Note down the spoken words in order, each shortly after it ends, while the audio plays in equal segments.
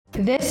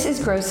This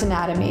is Gross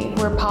Anatomy,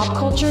 where pop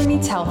culture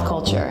meets health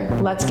culture.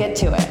 Let's get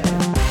to it.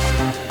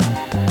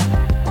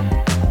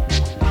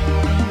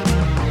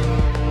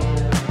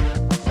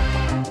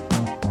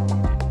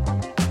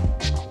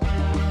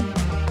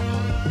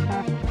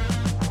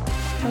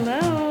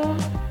 Hello.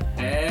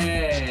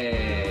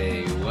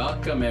 Hey,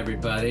 welcome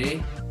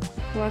everybody.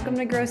 Welcome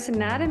to Gross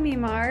Anatomy,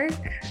 Mark.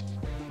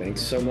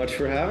 Thanks so much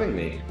for having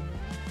me.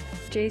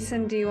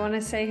 Jason, do you want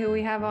to say who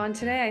we have on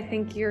today? I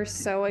think you're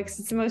it's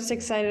the most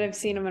excited I've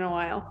seen him in a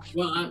while.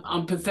 Well,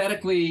 I'm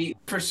pathetically,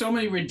 for so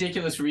many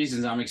ridiculous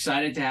reasons, I'm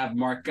excited to have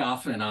Mark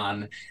Goffman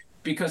on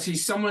because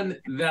he's someone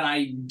that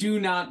I do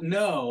not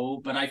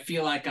know, but I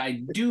feel like I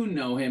do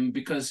know him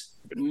because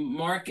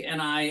Mark and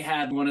I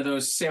had one of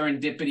those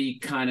serendipity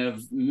kind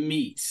of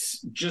meets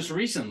just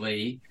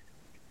recently.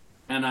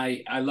 And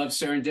I love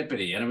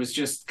serendipity. And it was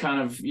just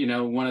kind of,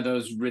 one of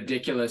those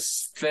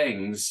ridiculous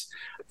things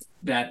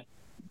that,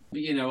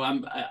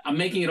 I'm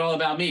making it all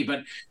about me.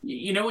 But,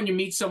 when you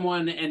meet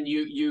someone and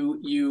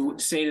you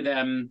say to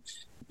them,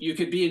 you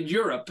could be in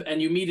Europe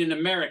and you meet an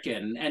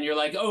American and you're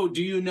like, oh,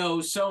 do you know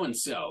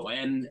so-and-so?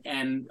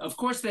 And of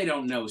course they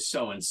don't know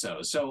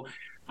so-and-so. So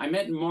I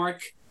met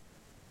Mark.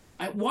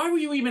 Why were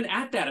you even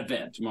at that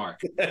event, Mark?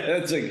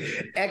 That's an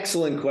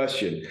excellent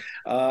question.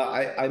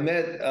 I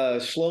met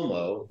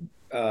Shlomo,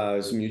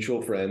 his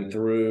mutual friend,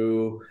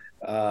 through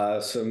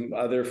some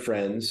other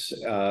friends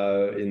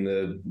in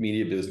the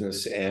media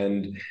business,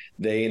 and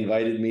they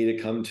invited me to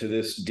come to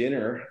this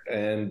dinner.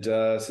 And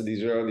so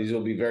these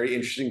will be very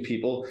interesting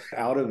people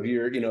out of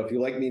your, if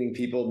you like meeting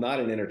people not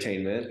in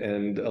entertainment,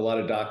 and a lot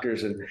of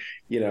doctors. And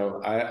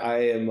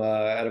I am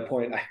at a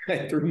point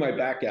I threw my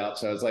back out,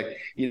 so I was like,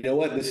 you know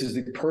what, this is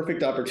the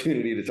perfect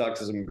opportunity to talk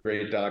to some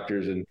great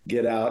doctors and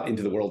get out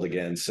into the world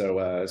again. So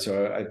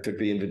I took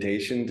the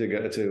invitation to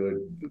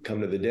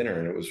come to the dinner,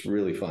 and it was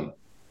really fun.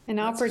 An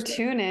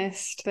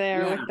opportunist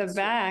there with the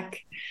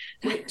back.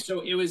 Wait,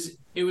 so it was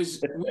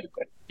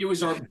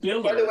our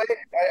biller. By the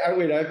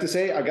way, I have to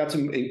say I got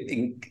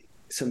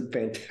some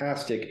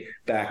fantastic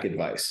back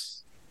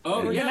advice.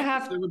 Oh,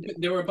 yeah.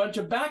 There were a bunch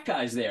of back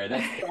guys there.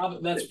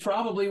 That's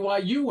probably why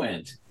you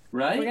went,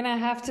 right? We're gonna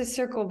have to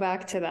circle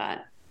back to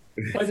that.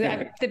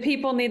 The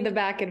people need the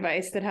back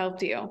advice that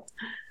helped you.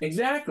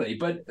 Exactly.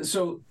 But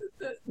so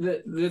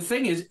the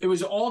thing is, it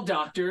was all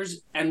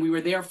doctors, and we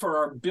were there for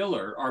our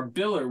biller. Our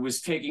biller was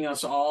taking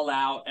us all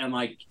out, and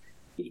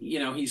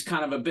he's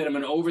kind of a bit of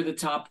an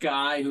over-the-top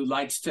guy who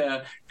likes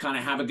to kind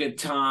of have a good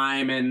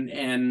time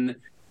and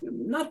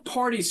not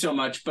party so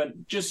much,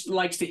 but just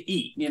likes to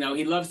eat.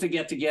 He loves to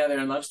get together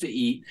and loves to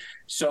eat.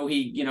 So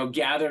he,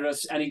 gathered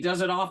us, and he does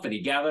it often.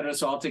 He gathered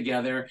us all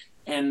together,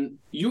 and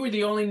you were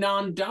the only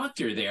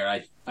non-doctor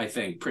there, I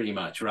think, pretty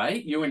much,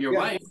 right? You and your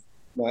wife.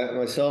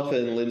 Myself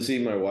and Lindsay,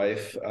 my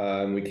wife,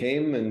 we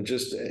came, and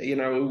just,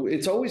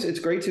 it's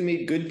great to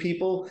meet good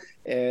people.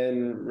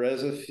 And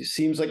Reza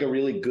seems like a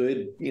really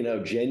good,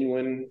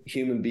 genuine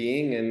human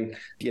being. And,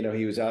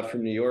 he was out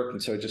from New York.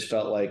 And so it just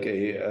felt like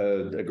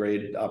a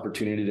great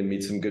opportunity to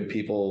meet some good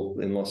people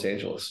in Los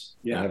Angeles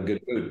and have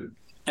good food.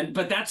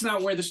 But that's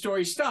not where the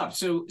story stops.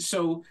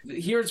 So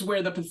here's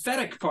where the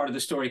pathetic part of the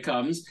story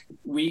comes.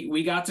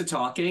 We got to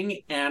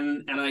talking,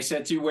 and I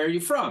said to you, where are you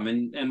from?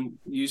 And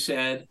you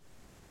said,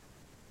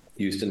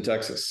 Houston,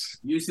 Texas.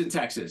 Houston,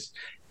 Texas.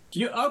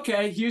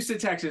 Houston,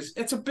 Texas.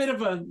 It's a bit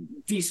of a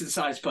decent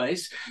sized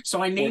place.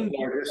 So I named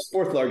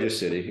fourth largest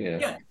city.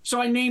 Yeah. So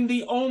I named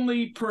the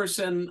only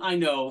person I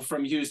know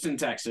from Houston,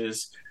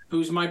 Texas,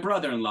 who's my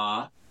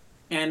brother-in-law,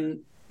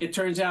 and it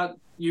turns out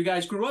you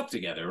guys grew up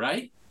together,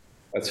 right?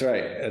 That's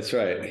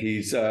right.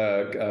 He's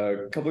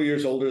a couple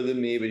years older than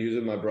me, but he was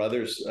in my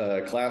brother's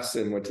class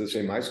and went to the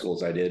same high school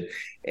as I did.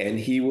 And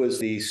he was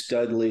the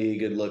studly,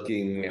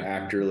 good-looking,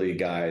 actorly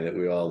guy that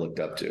we all looked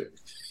up to.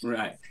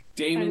 Right.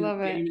 Damon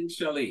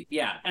Shalit.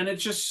 Yeah. And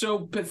it's just so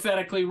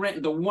pathetically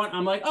written. The one,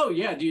 I'm like, oh,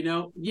 yeah, do you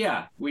know?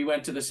 Yeah, we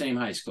went to the same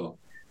high school.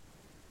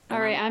 All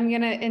right, I'm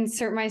going to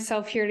insert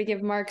myself here to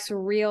give Mark's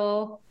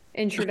real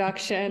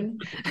introduction.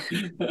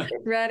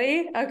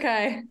 Ready?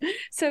 Okay.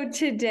 So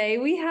today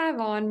we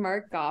have on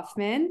Mark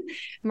Goffman.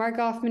 Mark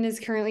Goffman is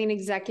currently an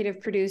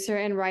executive producer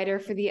and writer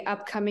for the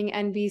upcoming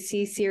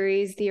NBC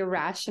series The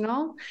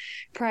Irrational.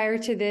 Prior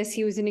to this,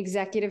 he was an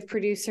executive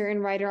producer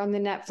and writer on the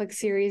Netflix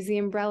series The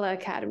Umbrella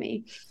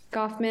Academy.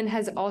 Goffman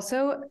has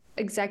also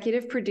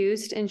executive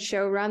produced and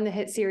showrun the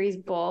hit series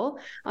Bull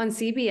on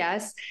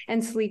CBS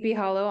and Sleepy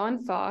Hollow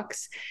on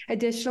Fox.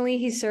 Additionally,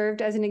 he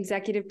served as an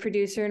executive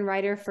producer and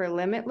writer for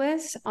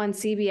Limitless on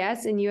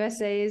CBS and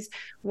USA's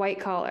White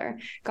Collar.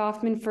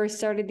 Goffman first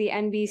started the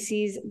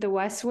NBC's The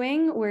West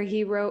Wing, where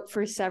he wrote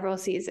for several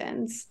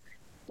seasons.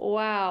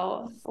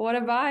 Wow, what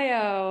a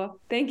bio.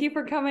 Thank you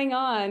for coming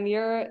on.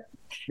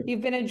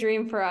 You've been a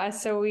dream for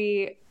us, so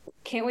we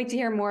can't wait to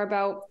hear more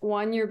about,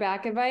 one, your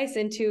back advice,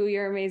 and two,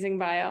 your amazing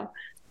bio.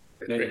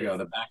 There you go,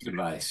 the back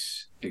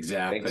advice.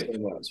 Exactly. Thanks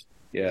so much.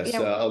 Yes,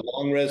 Yeah, a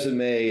long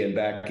resume and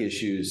back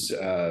issues,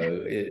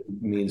 it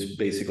means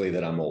basically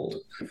that I'm old.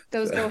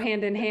 those go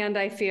hand in hand,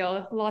 I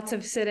feel. Lots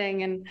of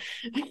sitting and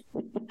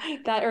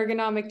that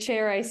ergonomic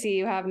chair I see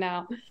you have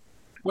now.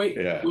 Wait,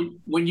 Yeah.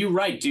 when you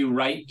write, do you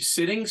write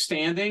sitting,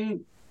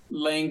 standing,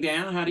 laying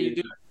down? How do you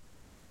do it?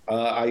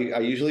 I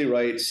usually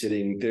write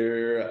sitting.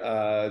 There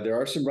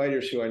are some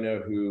writers who I know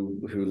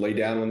who lay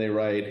down when they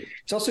write.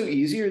 It's also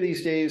easier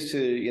these days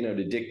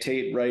to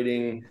dictate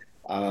writing,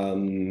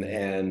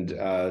 and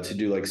to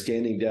do like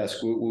standing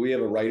desk. We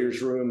have a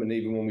writer's room, and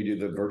even when we do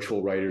the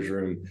virtual writer's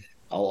room,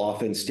 I'll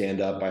often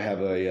stand up. I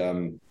have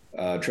a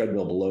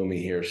treadmill below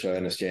me here, so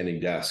and a standing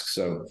desk,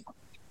 so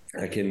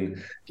I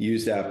can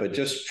use that. But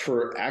just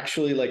for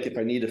actually, like, if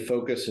I need to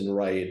focus and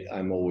write,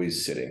 I'm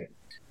always sitting.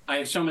 I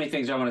have so many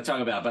things I want to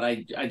talk about, but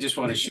I just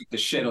want to shoot the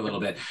shit a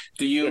little bit.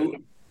 Do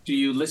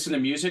you listen to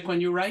music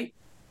when you write?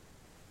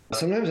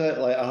 Sometimes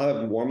I'll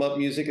have warm up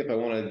music if I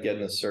want to get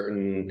in a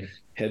certain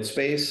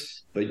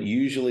headspace, but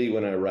usually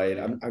when I write,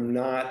 I'm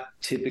not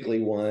typically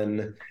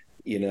one,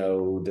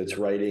 that's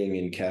writing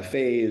in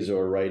cafes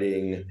or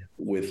writing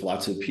with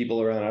lots of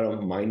people around. I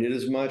don't mind it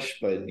as much,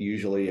 but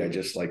usually I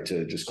just like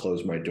to just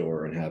close my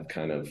door and have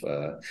kind of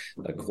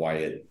a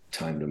quiet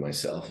time to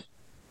myself.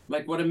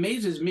 Like, what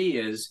amazes me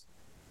is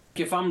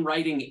if I'm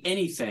writing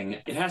anything,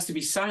 it has to be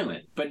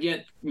silent. But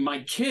yet my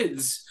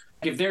kids,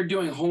 if they're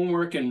doing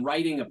homework and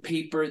writing a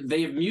paper,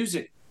 they have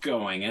music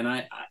going.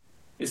 And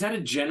is that a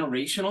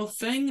generational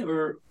thing,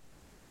 or?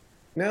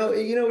 No,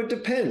 it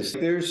depends.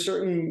 There's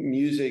certain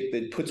music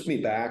that puts me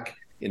back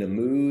in a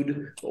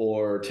mood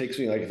or takes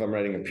me, like if I'm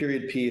writing a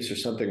period piece or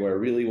something where I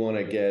really want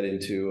to get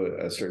into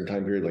a certain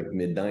time period, like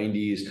mid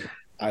 90s.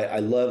 I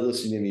love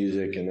listening to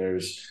music, and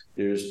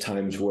there's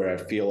times where I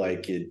feel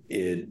like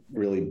it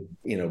really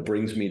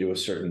brings me to a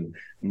certain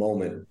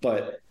moment.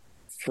 But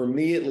for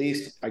me, at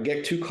least, I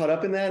get too caught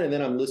up in that, and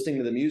then I'm listening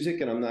to the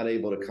music, and I'm not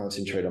able to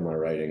concentrate on my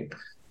writing.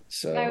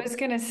 So I was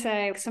gonna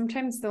say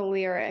sometimes the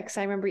lyrics.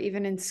 I remember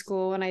even in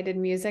school when I did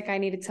music, I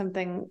needed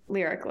something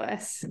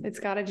lyricless. It's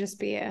got to just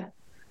be a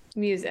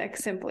music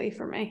simply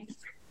for me.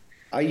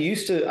 I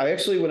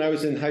actually, when I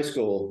was in high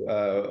school,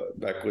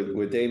 back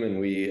with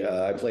Damon,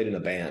 I played in a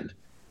band.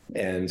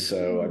 And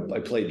so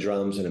I played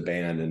drums in a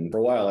band, and for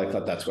a while I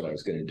thought that's what I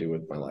was going to do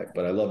with my life.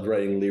 But I loved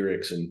writing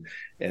lyrics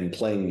and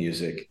playing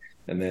music.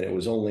 And then it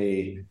was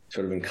only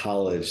sort of in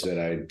college that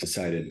I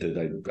decided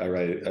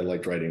that I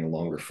liked writing a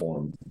longer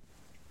form.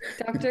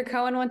 Dr.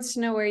 Cohen wants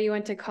to know where you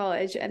went to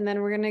college, and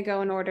then we're going to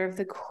go in order of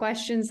the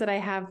questions that I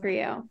have for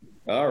you.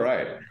 All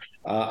right.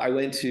 I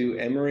went to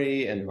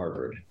Emory and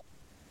Harvard.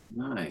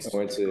 Nice.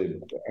 I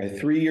had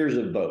 3 years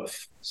of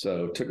both,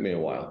 so it took me a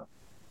while.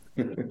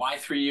 Why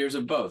 3 years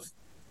of both?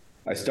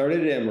 I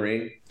started at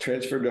Emory,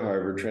 transferred to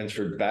Harvard,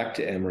 transferred back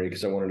to Emory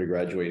because I wanted to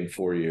graduate in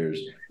 4 years,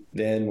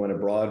 then went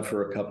abroad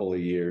for a couple of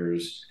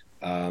years,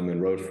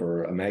 and wrote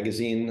for a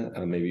magazine,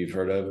 maybe you've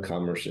heard of,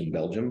 Commerce in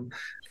Belgium,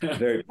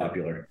 very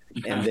popular.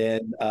 And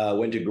then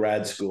went to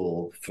grad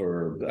school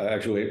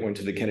actually went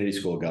to the Kennedy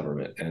School of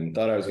Government and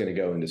thought I was going to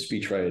go into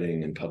speech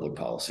writing and public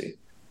policy.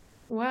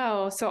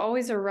 Wow. So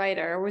always a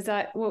writer.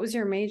 What was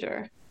your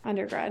major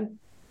undergrad?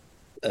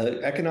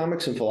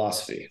 Economics and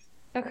philosophy.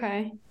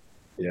 Okay.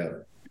 Yeah.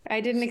 I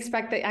didn't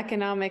expect the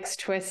economics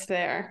twist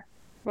there,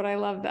 but I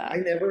love that.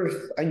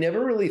 I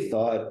never really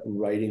thought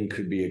writing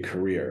could be a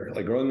career.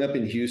 Like growing up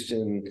in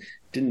Houston,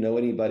 didn't know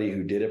anybody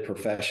who did it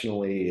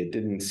professionally. It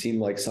didn't seem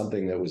like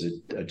something that was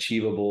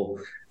achievable.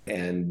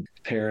 And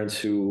parents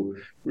who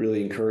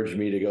really encouraged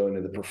me to go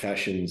into the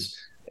professions.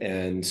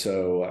 And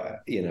so,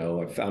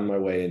 I found my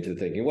way into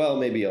thinking, well,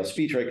 maybe I'll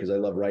speechwrite because I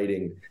love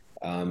writing.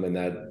 And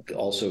that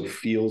also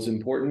feels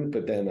important.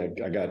 But then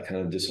I got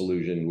kind of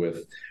disillusioned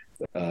with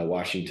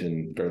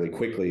Washington fairly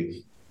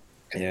quickly.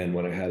 And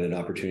when I had an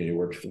opportunity to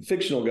work for the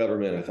fictional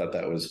government, I thought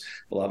that was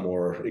a lot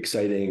more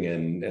exciting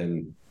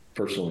and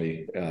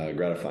personally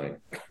gratifying.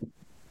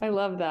 I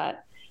love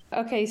that.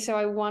 Okay, so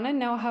I want to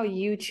know how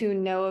you two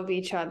know of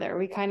each other.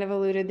 We kind of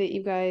alluded that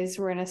you guys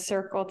were in a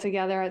circle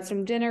together at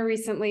some dinner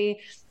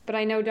recently, but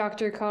I know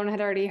Dr. Cohen had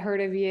already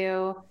heard of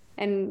you,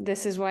 and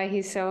this is why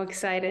he's so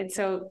excited.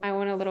 So I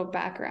want a little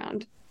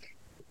background.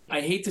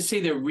 I hate to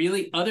say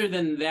other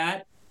than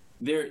that,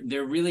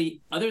 they're really,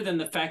 other than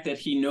the fact that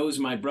he knows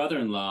my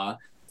brother-in-law,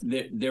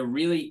 there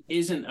really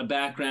isn't a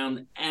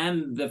background,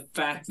 and the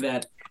fact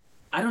that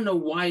I don't know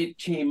why it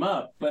came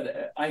up,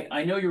 but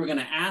I know you were going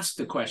to ask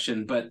the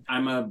question, but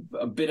I'm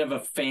a bit of a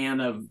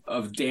fan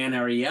of Dan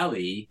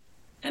Ariely.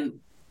 And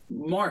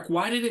Mark,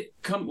 why did it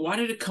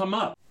come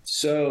up?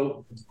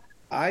 So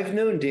I've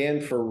known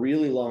Dan for a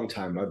really long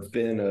time. I've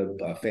been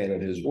a fan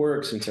of his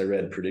work since I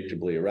read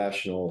Predictably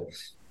Irrational,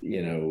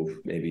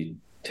 maybe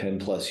 10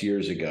 plus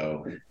years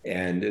ago.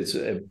 And he's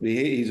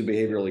a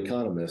behavioral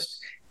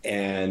economist.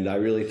 And I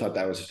really thought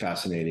that was a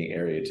fascinating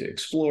area to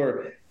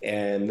explore.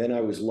 And then I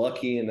was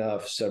lucky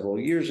enough several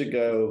years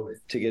ago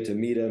to get to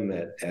meet him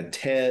at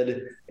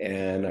TED.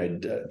 And I'd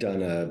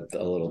done a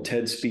little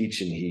TED speech,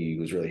 and he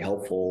was really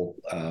helpful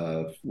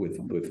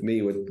with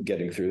me with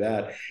getting through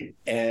that.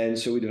 And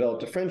so we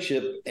developed a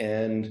friendship.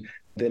 And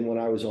Then when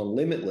I was on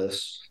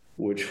Limitless,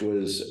 which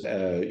was,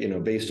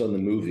 based on the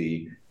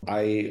movie,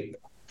 I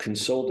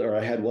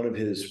had one of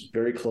his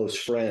very close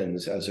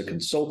friends as a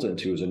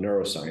consultant who was a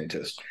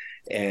neuroscientist.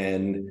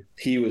 And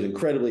he was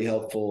incredibly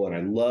helpful.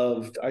 And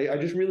I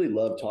just really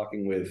loved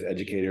talking with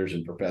educators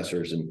and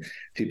professors and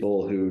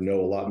people who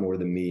know a lot more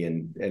than me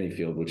in any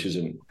field, which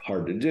isn't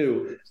hard to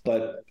do.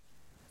 But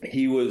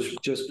he was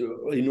just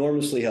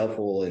enormously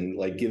helpful in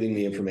like giving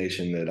me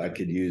information that I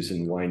could use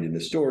and wind into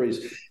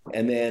stories.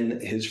 And then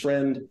his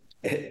friend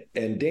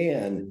and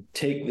Dan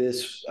take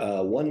this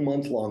 1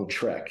 month long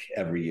trek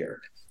every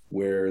year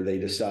where they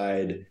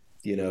decide,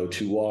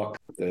 to walk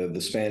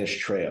the Spanish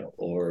Trail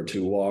or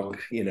to walk,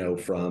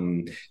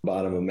 from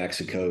bottom of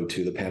Mexico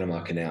to the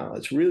Panama Canal.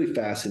 It's really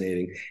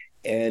fascinating.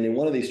 And in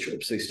one of these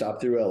trips, they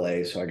stopped through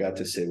LA. So I got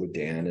to sit with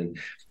Dan, and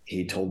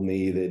he told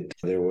me that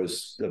there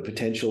was the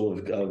potential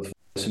of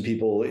some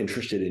people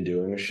interested in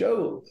doing a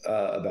show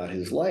about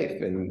his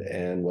life.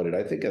 And what did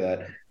I think of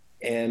that?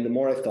 And the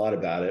more I thought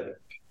about it,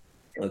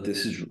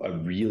 this is a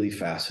really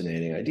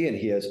fascinating idea. And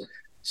he has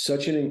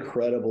such an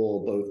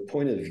incredible both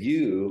point of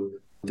view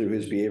through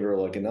his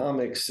behavioral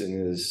economics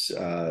and his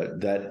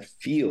that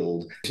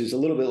field, which is a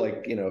little bit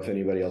like, if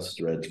anybody else has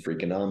read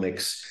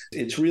Freakonomics,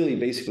 it's really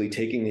basically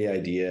taking the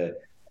idea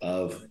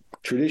of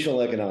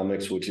traditional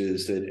economics, which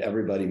is that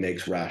everybody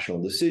makes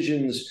rational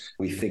decisions.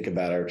 We think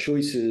about our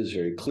choices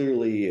very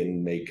clearly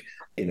and make,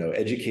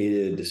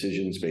 educated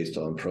decisions based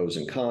on pros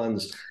and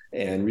cons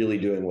and really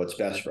doing what's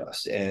best for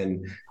us.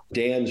 And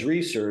Dan's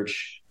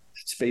research,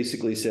 it's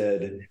basically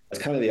said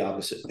it's kind of the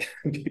opposite.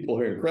 People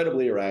are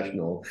incredibly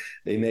irrational.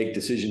 They make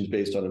decisions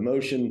based on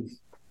emotion.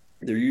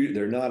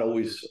 They're not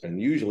always, and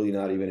usually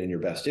not even in your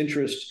best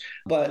interest,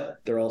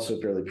 but they're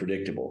also fairly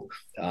predictable.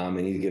 And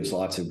he gives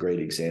lots of great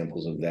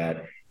examples of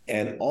that.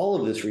 And all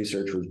of this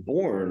research was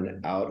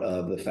born out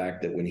of the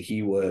fact that when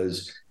he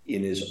was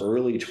in his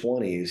early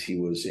 20s, he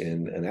was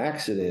in an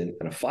accident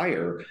and a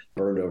fire,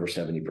 burned over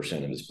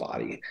 70% of his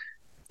body.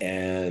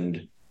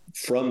 And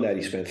from that,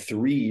 he spent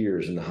 3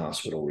 years in the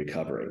hospital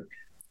recovering.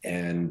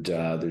 And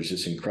there's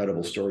this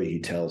incredible story he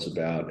tells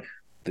about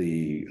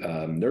the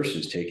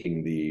nurses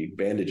taking the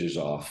bandages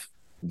off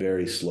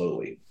very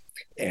slowly.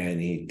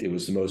 And it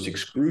was the most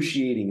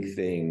excruciating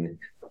thing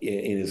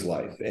in his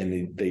life.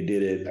 And they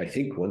did it, I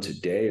think, once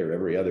a day or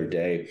every other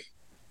day.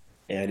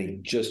 And he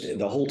just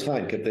the whole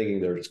time kept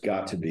thinking there's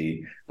got to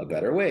be a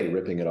better way.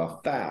 Ripping it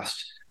off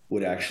fast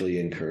would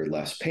actually incur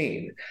less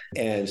pain.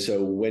 And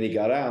so when he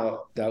got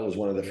out, that was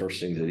one of the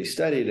first things that he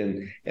studied.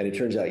 And it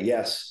turns out,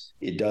 yes,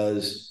 it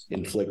does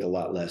inflict a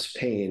lot less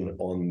pain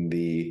on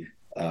the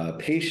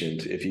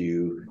patient if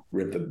you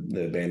rip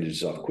the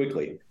bandages off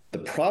quickly. The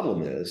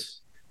problem is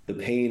the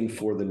pain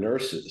for the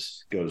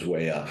nurses goes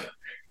way up.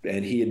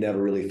 And he had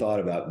never really thought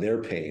about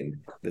their pain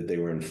that they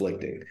were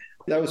inflicting.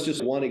 That was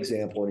just one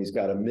example, and he's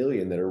got a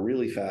million that are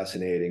really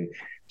fascinating.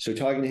 So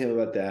talking to him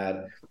about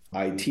that,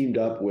 I teamed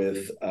up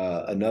with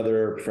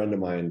another friend of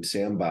mine,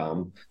 Sam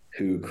Baum,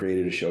 who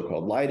created a show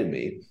called Lie to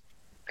Me.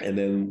 And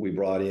then we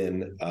brought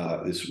in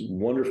this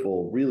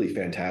wonderful, really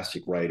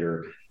fantastic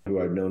writer who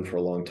I've known for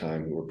a long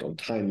time, who worked on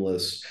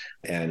Timeless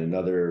and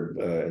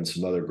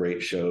some other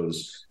great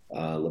shows,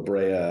 La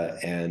Brea,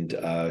 and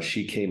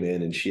she came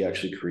in and she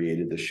actually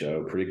created the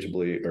show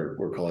Predictably, or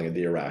we're calling it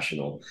The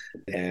Irrational.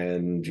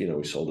 And,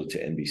 we sold it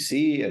to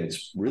NBC, and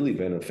it's really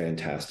been a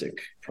fantastic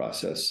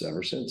process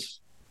ever since.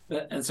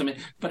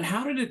 But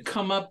how did it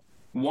come up?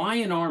 Why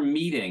in our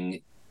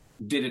meeting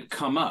did it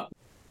come up?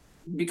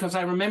 Because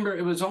I remember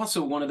it was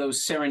also one of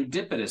those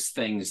serendipitous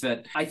things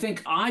that I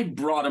think I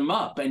brought him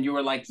up, and you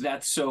were like,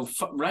 "That's so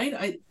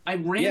right." I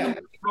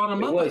randomly brought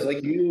him up. It was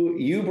like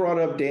you brought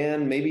up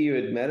Dan. Maybe you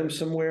had met him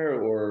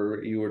somewhere,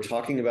 or you were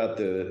talking about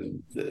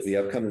the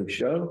upcoming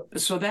show.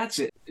 So that's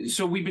it.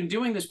 So we've been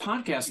doing this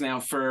podcast now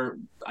for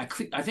I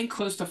think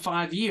close to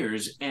 5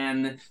 years,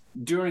 and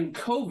during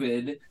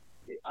COVID,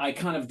 I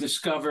kind of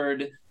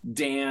discovered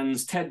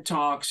Dan's TED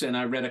Talks, and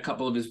I read a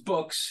couple of his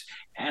books,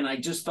 and I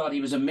just thought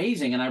he was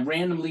amazing. And I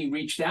randomly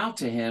reached out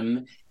to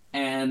him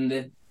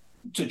and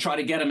to try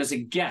to get him as a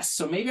guest.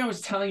 So maybe I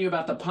was telling you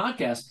about the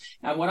podcast.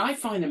 And what I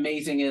find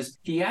amazing is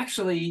he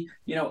actually,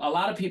 a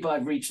lot of people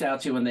I've reached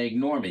out to and they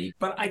ignore me.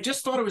 But I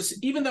just thought it was,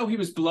 even though he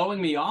was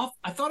blowing me off,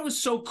 I thought it was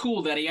so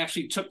cool that he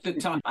actually took the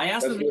time. I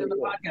asked him to do the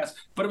podcast,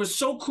 but it was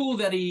so cool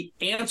that he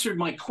answered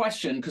my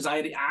question, because I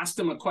had asked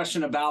him a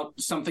question about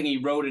something he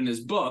wrote in his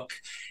book.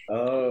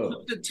 Oh. He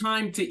took the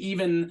time to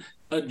even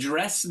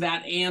address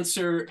that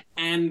answer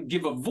and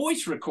give a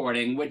voice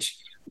recording, which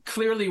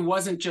clearly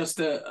wasn't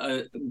just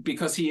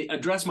because he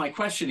addressed my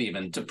question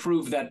even to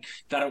prove that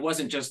it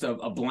wasn't just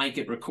a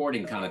blanket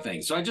recording kind of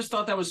thing. So I just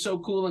thought that was so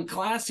cool and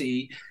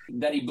classy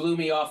that he blew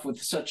me off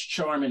with such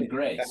charm and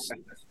grace.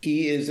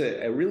 He is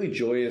a really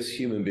joyous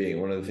human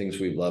being. One of the things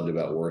we've loved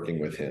about working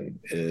with him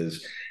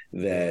is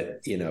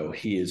that,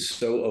 he is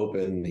so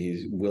open.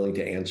 He's willing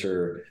to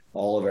answer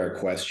all of our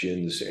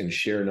questions and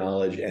share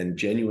knowledge and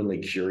genuinely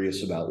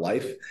curious about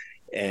life.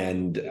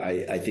 And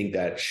I think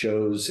that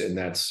shows, and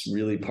that's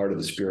really part of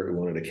the spirit we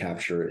wanted to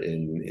capture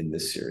in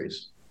this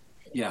series.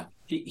 Yeah.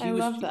 I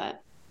love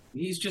that.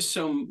 He's just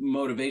so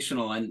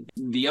motivational. And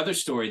the other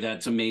story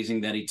that's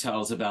amazing that he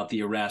tells about the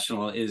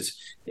irrational is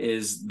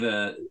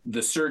the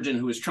surgeon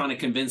who was trying to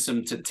convince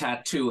him to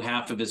tattoo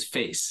half of his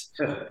face.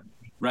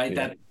 Right?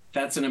 Yeah.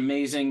 That's an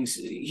amazing.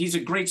 He's a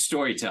great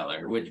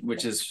storyteller,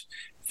 which is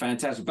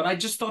fantastic. But I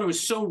just thought it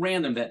was so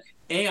random that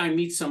I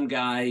meet some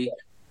guy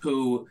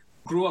who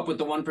grew up with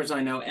the one person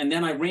I know, and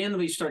then I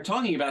randomly start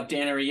talking about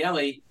Dan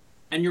Ariely,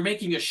 and you're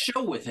making a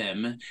show with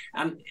him,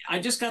 and I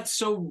just got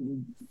so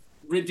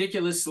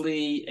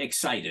ridiculously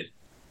excited.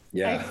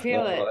 Yeah, I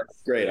feel it.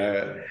 That's great.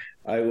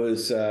 I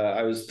was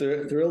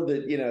thrilled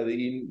that that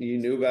you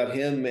knew about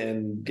him,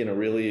 and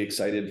really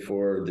excited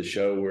for the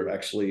show. We're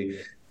actually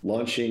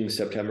launching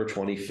September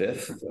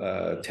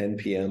 25th, 10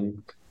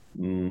 p.m.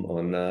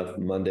 On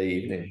Monday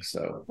evening.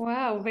 So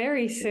wow,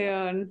 very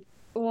soon.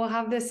 We'll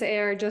have this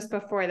air just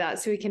before that,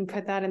 so we can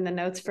put that in the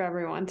notes for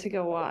everyone to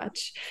go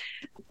watch.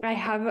 I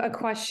have a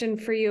question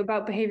for you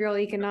about behavioral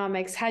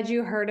economics. Had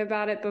you heard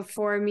about it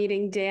before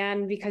meeting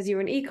Dan because you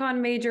were an econ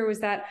major?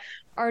 Was that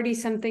already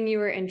something you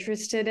were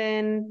interested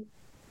in?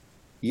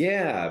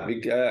 Yeah,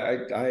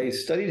 I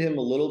studied him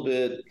a little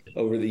bit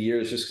over the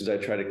years just because I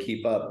try to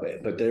keep up.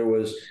 But there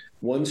was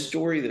one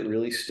story that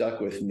really stuck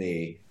with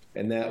me,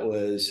 and that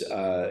was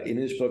in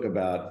his book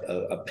about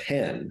a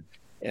pen,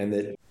 and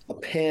that a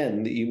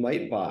pen that you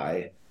might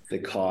buy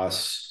that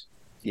costs,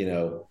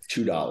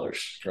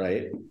 $2,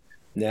 right?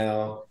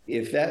 Now,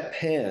 if that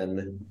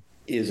pen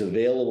is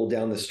available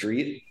down the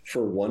street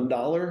for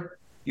 $1,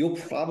 you'll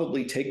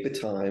probably take the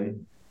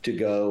time to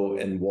go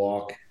and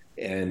walk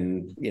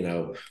and,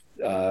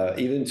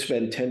 even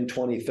spend 10,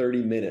 20,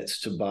 30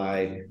 minutes to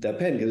buy that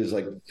pen because it's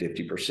like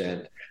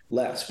 50%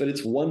 less, but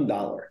it's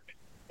 $1.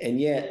 And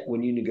yet,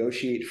 when you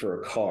negotiate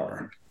for a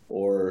car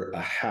or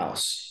a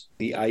house,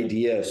 the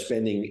idea of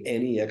spending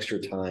any extra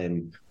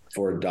time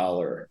for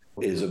 $1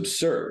 is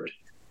absurd.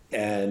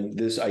 And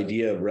this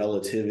idea of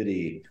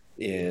relativity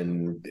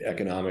in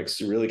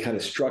economics really kind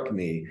of struck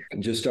me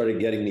and just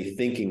started getting me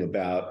thinking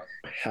about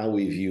how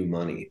we view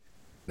money.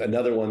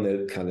 Another one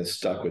that kind of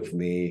stuck with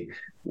me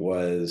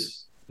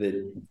was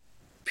that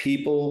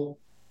people,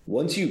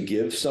 once you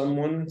give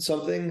someone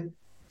something,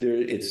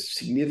 it's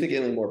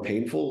significantly more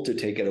painful to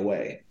take it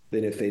away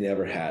than if they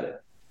never had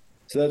it.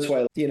 So that's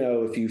why,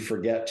 if you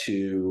forget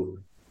to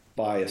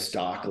buy a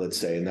stock, let's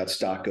say, and that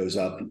stock goes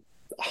up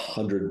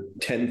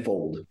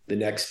 110-fold the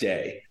next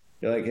day,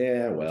 you're like,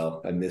 yeah,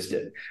 well, I missed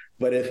it.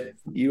 But if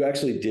you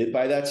actually did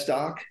buy that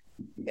stock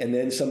and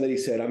then somebody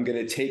said, I'm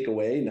going to take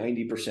away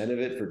 90% of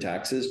it for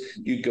taxes,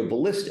 you'd go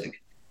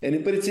ballistic.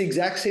 But it's the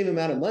exact same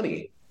amount of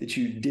money that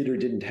you did or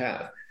didn't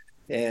have.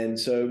 And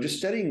so just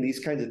studying these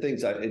kinds of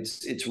things,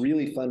 it's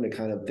really fun to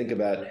kind of think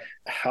about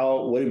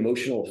what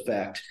emotional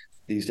effect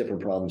these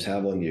different problems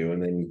have on you,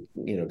 and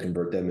then,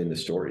 convert them into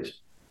stories.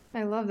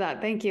 I love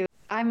that. Thank you.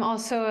 I'm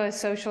also a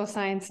social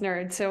science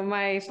nerd. So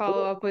my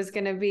follow-up was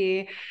going to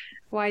be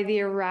why the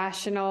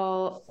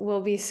irrational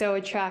will be so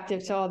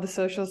attractive to all the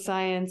social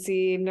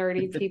sciencey,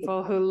 nerdy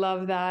people who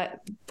love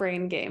that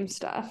brain game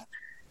stuff.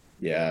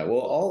 Yeah,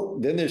 well,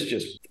 then there's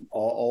just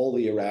all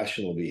the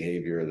irrational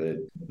behavior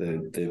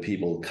that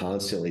people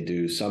constantly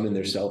do, some in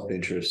their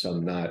self-interest,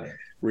 some not.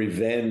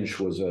 Revenge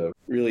was a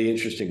really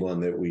interesting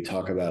one that we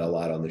talk about a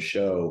lot on the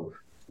show.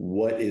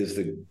 What is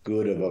the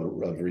good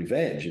of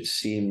revenge? It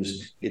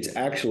seems it's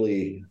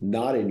actually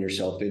not in your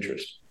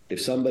self-interest.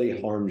 If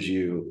somebody harms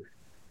you,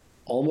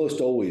 almost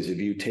always, if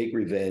you take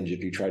revenge,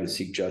 if you try to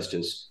seek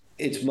justice,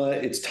 it's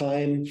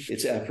time,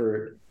 it's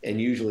effort,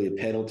 and usually a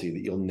penalty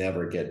that you'll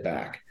never get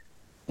back.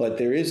 But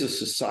there is a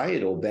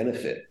societal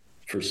benefit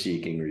for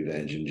seeking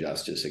revenge and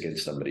justice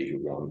against somebody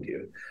who wronged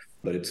you.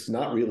 But it's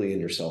not really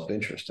in your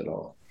self-interest at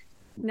all.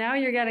 Now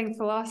you're getting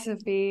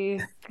philosophy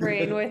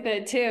brain with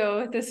it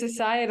too, the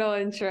societal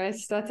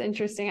interest. That's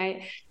interesting.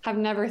 I have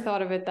never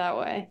thought of it that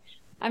way.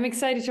 I'm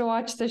excited to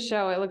watch the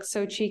show. It looks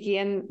so cheeky.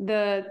 And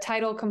the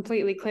title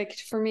completely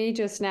clicked for me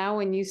just now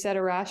when you said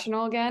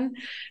irrational again.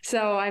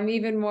 So I'm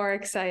even more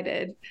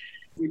excited.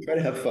 We try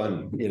to have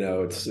fun.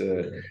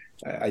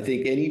 I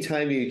think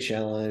anytime you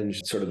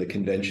challenge sort of the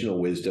conventional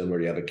wisdom,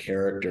 or you have a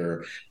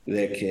character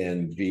that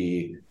can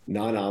be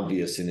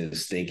non-obvious in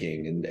his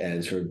thinking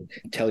and sort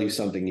of tell you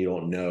something you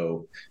don't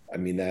know, I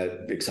mean,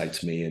 that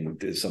excites me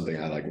and is something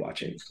I like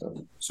watching.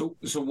 So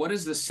what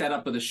is the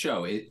setup of the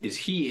show? Is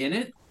he in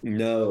it?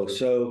 No.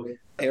 So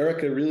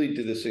Erica really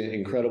did this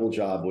incredible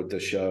job with the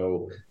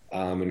show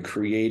and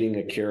creating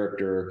a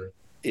character.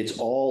 It's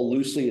all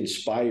loosely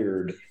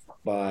inspired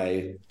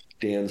by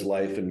Dan's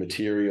life and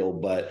material,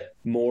 but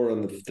more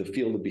on the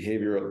field of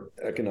behavioral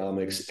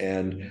economics.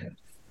 And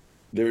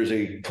there's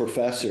a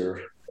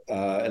professor,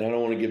 and I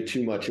don't want to give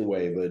too much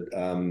away, but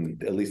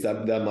at least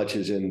that much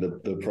is in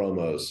the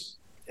promos.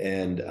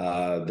 And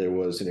there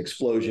was an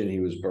explosion.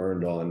 He was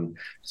burned on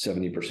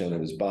 70%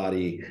 of his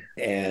body.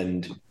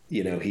 And,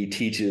 he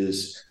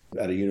teaches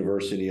at a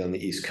university on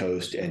the East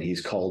Coast, and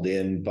he's called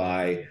in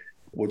by,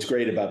 what's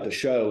great about the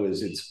show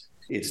is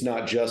it's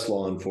not just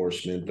law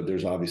enforcement, but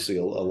there's obviously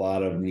a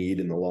lot of need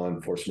in the law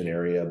enforcement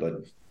area.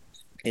 But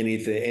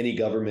any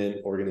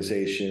government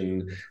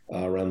organization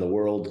around the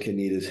world can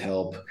need his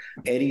help.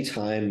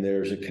 Anytime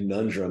there's a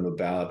conundrum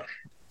about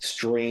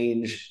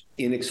strange,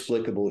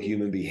 inexplicable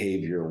human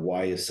behavior,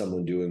 why is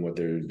someone doing what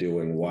they're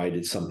doing? Why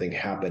did something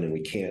happen and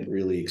we can't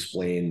really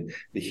explain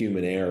the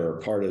human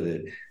error part of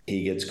it?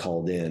 He gets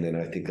called in, and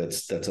I think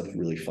that's a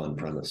really fun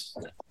premise.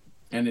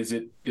 And is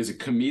it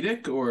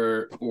comedic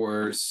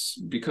or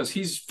because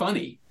he's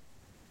funny?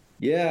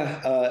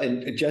 Yeah,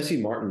 and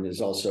Jesse Martin is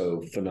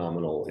also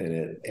phenomenal in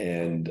it,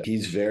 and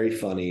he's very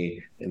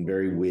funny and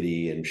very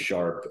witty and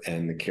sharp,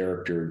 and the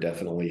character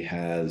definitely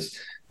has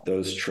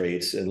those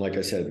traits. And like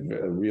I said,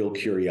 a real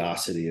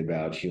curiosity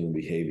about human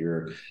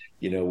behavior.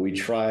 We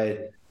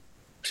try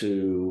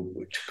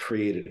to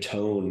create a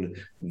tone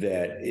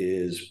that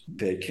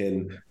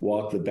can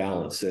walk the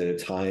balance, that at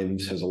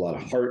times has a lot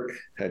of heart,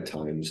 at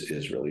times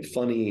is really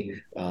funny,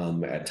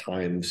 at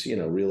times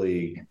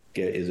really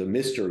is a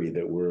mystery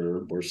that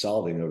we're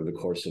solving over the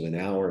course of an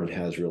hour and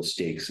has real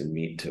stakes and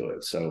meat to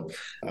it. So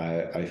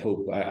I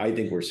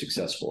think we're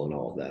successful in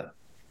all of that.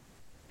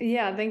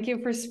 Yeah, thank you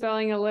for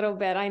spelling a little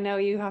bit. I know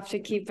you have to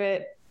keep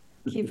it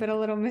a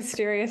little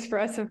mysterious for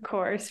us, of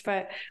course,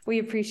 but we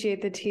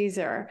appreciate the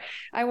teaser.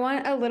 I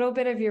want a little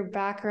bit of your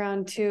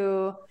background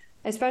too,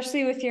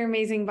 especially with your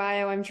amazing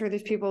bio. I'm sure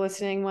there's people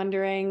listening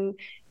wondering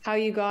how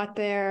you got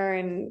there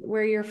and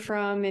where you're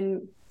from,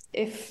 and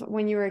if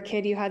when you were a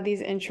kid you had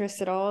these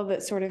interests at all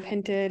that sort of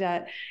hinted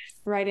at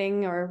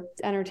writing or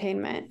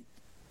entertainment.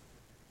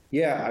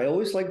 Yeah, I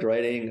always liked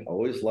writing,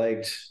 always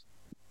liked,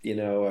 I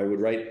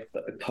would write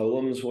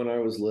poems when I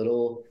was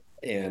little.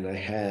 And I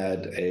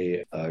had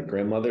a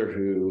grandmother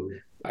who,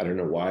 I don't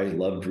know why,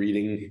 loved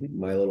reading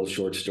my little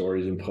short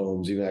stories and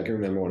poems. Even I can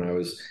remember when I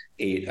was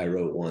 8, I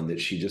wrote one that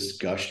she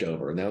just gushed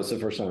over. And that was the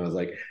first time I was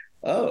like,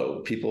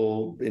 oh,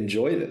 people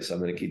enjoy this. I'm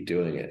going to keep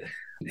doing it.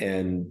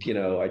 And,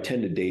 I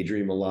tend to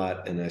daydream a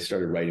lot. And I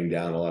started writing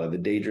down a lot of the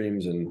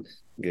daydreams, and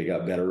it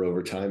got better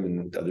over time,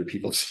 and other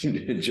people seemed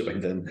to enjoy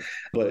them.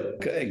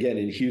 But again,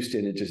 in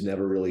Houston, it just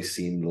never really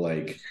seemed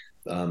like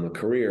a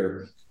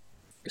career.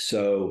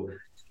 So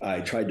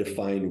I tried to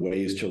find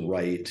ways to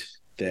write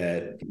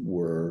that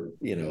were,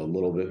 a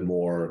little bit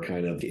more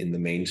kind of in the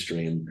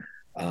mainstream.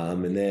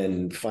 And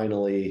then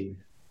finally,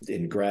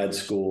 in grad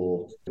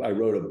school, I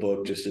wrote a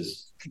book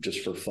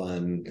just for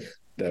fun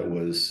that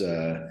was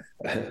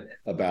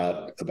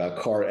about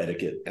car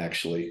etiquette,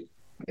 actually.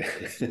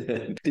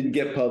 Didn't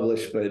get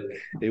published, but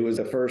it was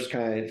the first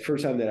time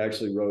that I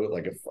actually wrote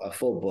like a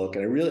full book.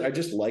 And I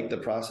just liked the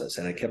process,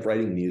 and I kept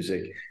writing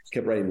music,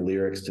 kept writing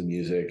lyrics to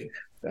music.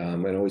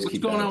 And always What's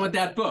keep going on with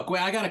that book?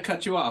 Well, I got to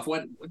cut you off.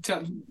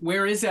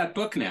 Where is that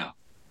book now?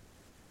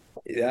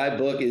 That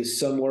book is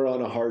somewhere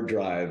on a hard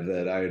drive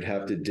that I would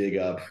have to dig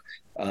up,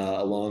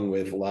 along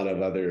with a lot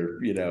of other,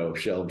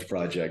 shelved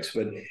projects.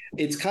 But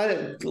it's kind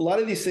of, a lot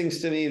of these things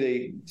to me,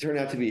 they turn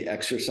out to be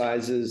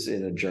exercises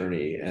in a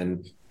journey.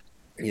 And,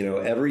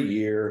 every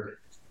year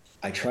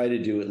I try to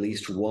do at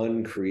least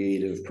one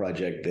creative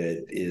project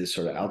that is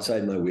sort of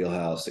outside my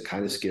wheelhouse, that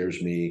kind of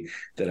scares me,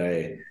 that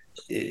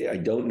I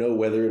don't know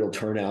whether it'll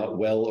turn out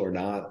well or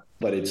not,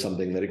 but it's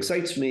something that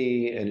excites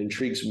me and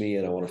intrigues me,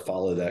 and I want to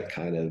follow that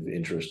kind of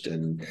interest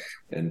and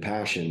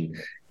passion.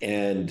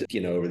 And,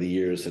 over the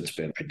years, I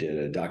did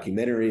a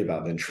documentary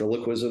about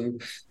ventriloquism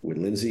with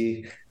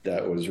Lindsay.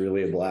 That was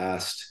really a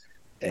blast.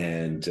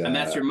 And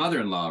that's your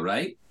mother-in-law,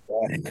 right?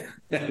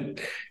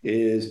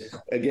 Is,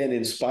 again,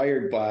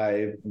 inspired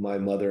by my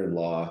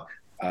mother-in-law.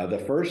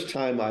 The first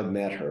time I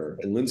met her,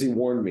 and Lindsay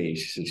warned me,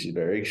 she said she's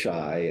very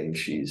shy, and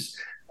she's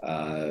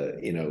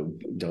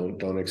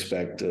don't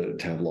expect to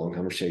have long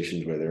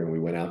conversations with her. And we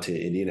went out to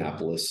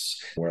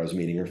Indianapolis, where I was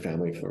meeting her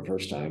family for the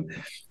first time.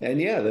 And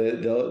yeah,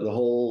 the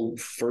whole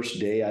first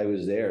day I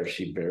was there,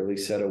 she barely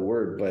said a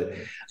word, but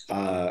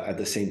at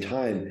the same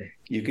time,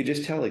 you could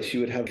just tell, like, she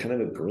would have kind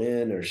of a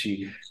grin, or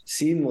she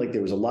seemed like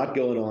there was a lot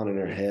going on in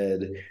her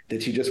head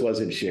that she just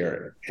wasn't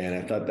sharing. And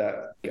I thought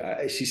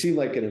that she seemed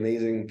like an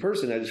amazing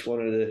person. I just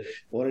wanted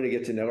to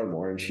get to know her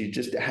more, and she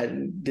just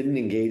didn't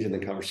engage in the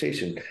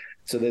conversation.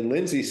 So then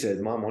Lindsay said,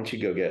 Mom, why don't you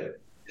go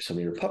get some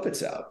of your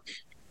puppets out?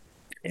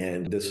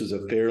 And this was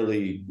a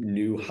fairly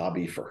new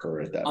hobby for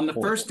her at that point. On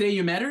the first day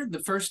you met her? The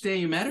first day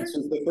you met her? This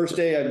was the first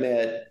day I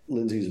met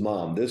Lindsay's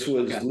mom. This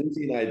was, okay.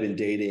 Lindsay and I had been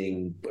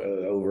dating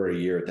over a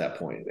year at that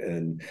point.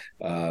 And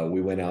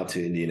we went out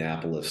to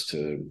Indianapolis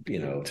to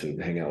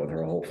hang out with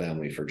her whole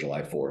family for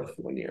July 4th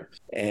one year.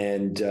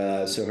 And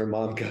so her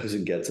mom goes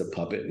and gets a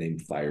puppet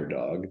named Fire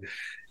Dog.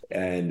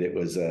 And it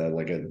was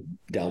like a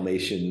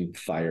Dalmatian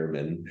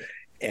fireman.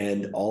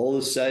 And all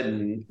of a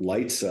sudden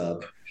lights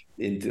up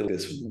into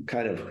this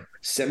kind of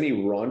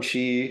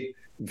semi-raunchy,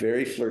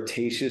 very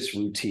flirtatious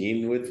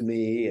routine with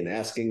me, and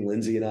asking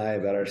Lindsay and I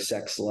about our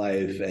sex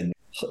life, and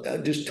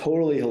just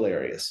totally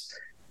hilarious.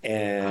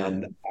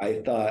 And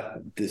I thought,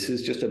 this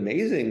is just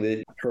amazing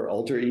that her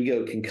alter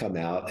ego can come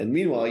out. And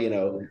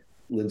meanwhile,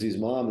 Lindsay's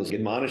mom is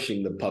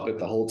admonishing the puppet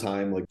the whole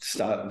time, like,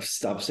 stop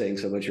saying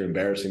so much, you're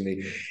embarrassing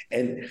me.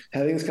 And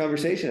having this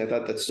conversation, I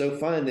thought that's so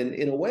fun. And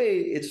in a way,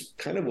 it's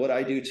kind of what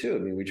I do too. I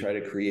mean, we try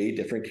to create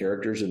different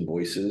characters and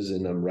voices,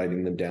 and I'm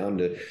writing them down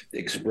to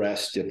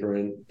express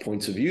different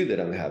points of view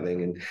that I'm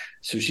having. And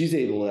so she's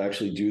able to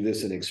actually do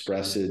this and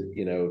express it,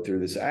 through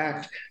this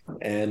act.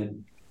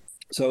 And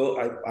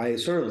so I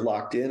sort of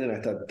locked in, and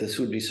I thought this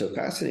would be so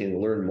fascinating to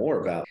learn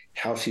more about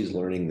how she's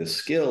learning this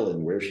skill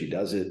and where she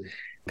does it.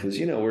 Because,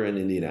 we're in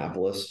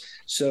Indianapolis.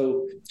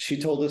 So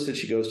she told us that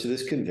she goes to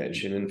this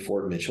convention in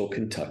Fort Mitchell,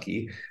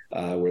 Kentucky,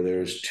 where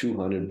there's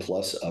 200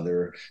 plus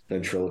other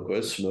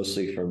ventriloquists,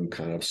 mostly from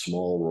kind of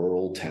small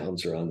rural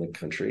towns around the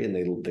country.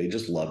 And they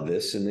just love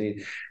this, and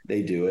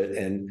they do it.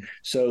 And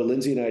so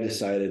Lindsay and I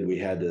decided we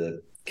had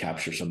to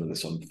capture some of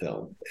this on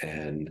film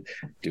and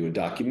do a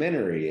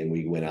documentary. And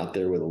we went out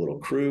there with a little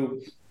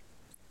crew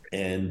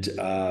and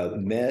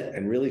met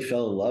and really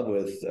fell in love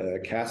with a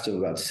cast of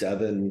about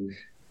 7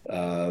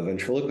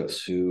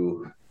 ventriloquists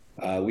who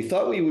we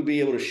thought we would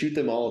be able to shoot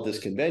them all at this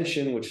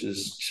convention, which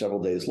is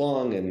several days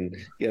long, and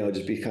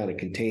just be kind of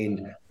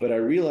contained. But I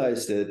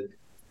realized that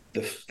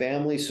the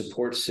family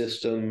support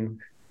system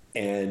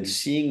and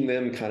seeing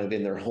them kind of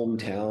in their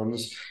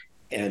hometowns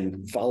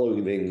and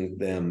following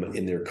them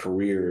in their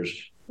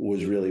careers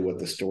was really what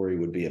the story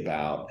would be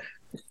about.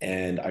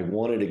 And I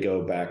wanted to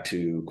go back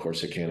to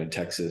Corsicana,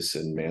 Texas,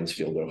 and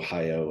Mansfield,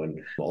 Ohio,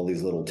 and all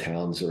these little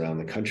towns around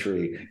the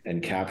country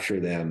and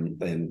capture them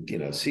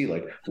and, see,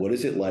 like, what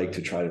is it like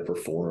to try to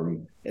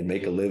perform and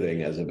make a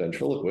living as a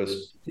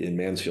ventriloquist in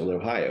Mansfield,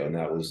 Ohio? And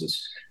that was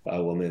this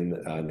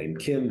woman named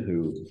Kim,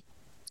 who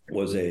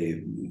was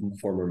a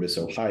former Miss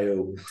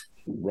Ohio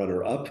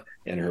runner-up,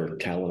 and her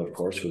talent, of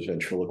course, was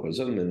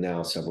ventriloquism. And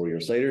now, several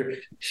years later,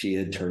 she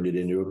had turned it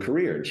into a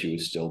career, and she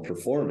was still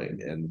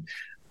performing. And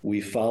we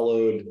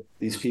followed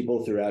these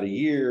people throughout a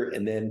year.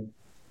 And then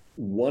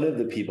one of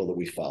the people that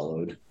we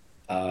followed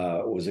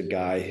was a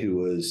guy who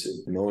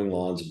was mowing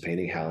lawns and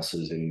painting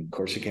houses in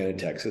Corsicana,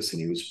 Texas,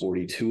 and he was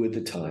 42 at the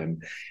time.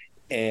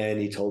 And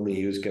he told me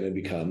he was going to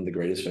become the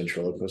greatest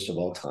ventriloquist of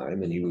all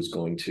time, and he was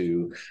going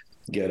to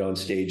get on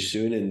stage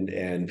soon,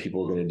 and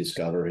people are going to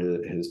discover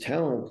his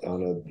talent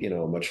on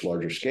a much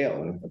larger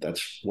scale. And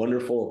that's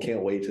wonderful.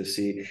 Can't wait to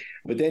see.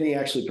 But then he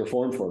actually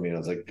performed for me, and I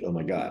was like, oh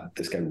my God,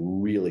 this guy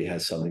really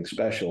has something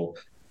special.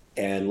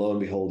 And lo and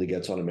behold, he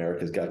gets on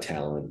America's Got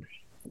Talent.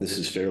 This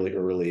is fairly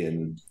early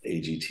in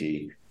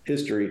AGT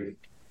history.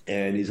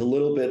 And he's a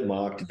little bit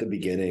mocked at the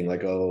beginning,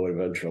 like, oh, a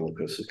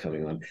ventriloquist is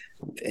coming on.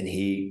 And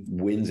he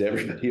wins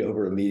everybody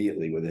over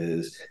immediately with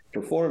his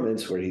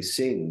performance, where he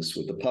sings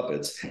with the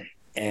puppets,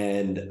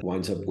 and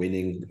winds up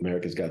winning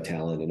America's Got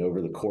Talent. And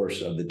over the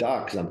course of the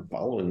doc, because I'm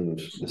following him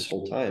this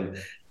whole time,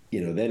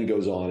 then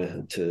goes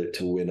on to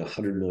win a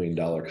 $100 million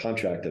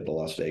contract at the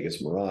Las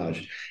Vegas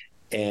Mirage.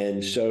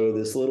 And so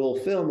this little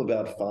film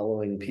about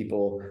following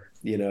people,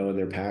 and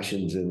their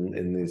passions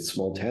in these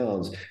small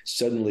towns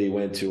suddenly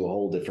went to a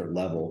whole different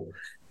level.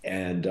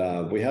 And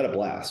we had a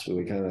blast.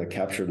 We kind of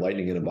captured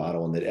lightning in a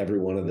bottle, and that every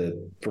one of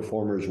the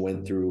performers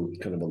went through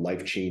kind of a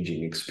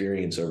life-changing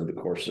experience over the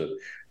course of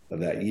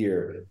that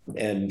year.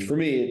 And for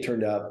me, it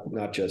turned out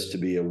not just to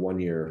be a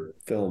one-year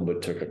film,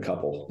 but took a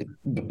couple,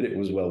 but it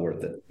was well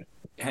worth it.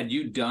 Had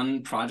you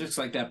done projects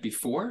like that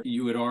before?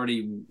 You had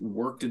already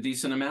worked a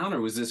decent amount,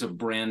 or was this a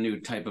brand new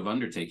type of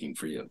undertaking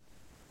for you?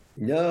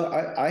 No,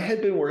 I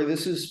had been worried.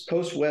 This is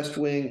post West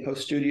Wing,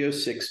 post Studio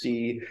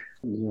 60.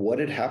 What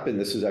had happened?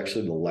 This is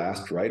actually the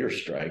last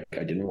writer's strike.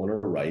 I didn't want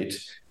to write,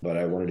 but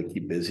I wanted to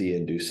keep busy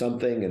and do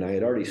something. And I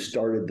had already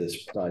started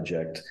this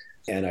project,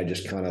 and I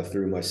just kind of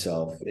threw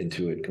myself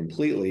into it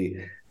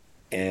completely.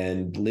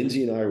 And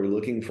Lindsay and I were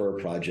looking for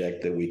a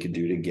project that we could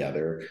do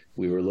together.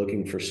 We were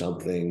looking for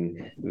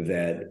something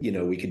that,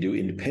 we could do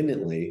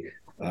independently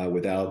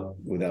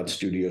without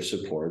studio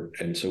support.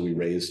 And so we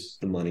raised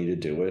the money to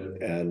do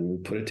it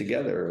and put it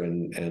together,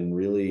 and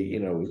really,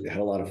 had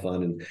a lot of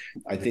fun. And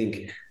I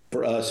think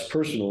for us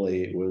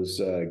personally, it was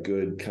a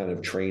good kind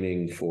of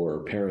training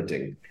for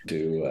parenting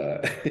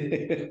to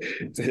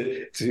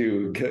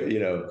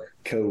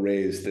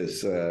co-raise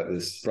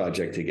this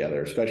project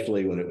together,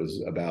 especially when it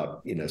was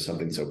about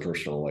something so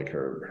personal like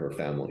her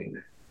family.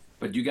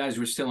 But you guys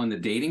were still in the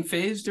dating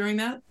phase during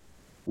that?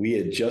 We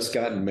had just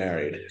gotten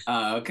married.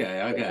 Okay.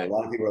 A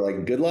lot of people were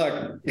like, "Good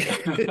luck."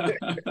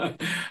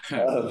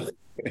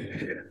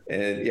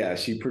 And yeah,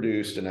 she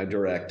produced and I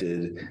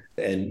directed.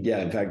 And yeah,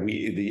 in fact,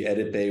 the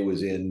edit bay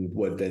was in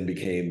what then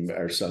became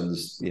our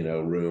son's,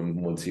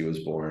 room once he was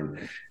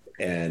born.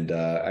 And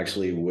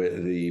actually,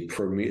 with the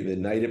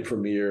night it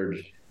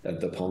premiered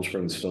at the Palm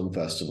Springs Film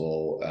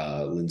Festival,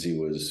 Lindsay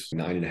was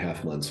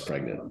 9.5 months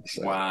pregnant.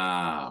 So.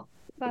 Wow.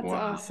 That's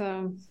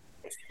awesome.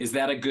 Is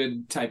that a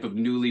good type of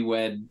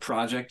newlywed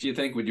project, do you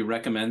think? Would you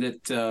recommend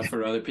it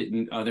for other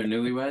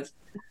newlyweds?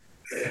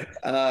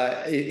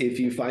 If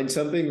you find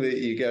something that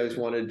you guys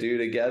want to do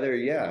together,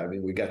 yeah. I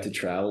mean, we got to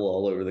travel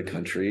all over the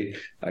country.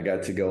 I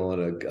got to go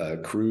on a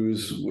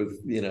cruise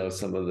with,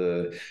 some of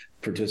the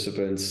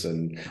participants,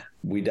 and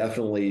we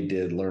definitely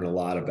did learn a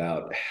lot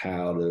about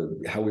how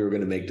we were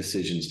going to make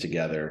decisions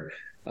together,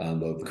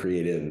 both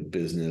creative,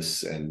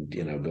 business, and,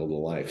 build a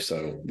life.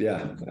 So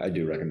yeah, I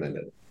do recommend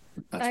it.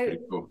 That's pretty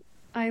cool.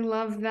 I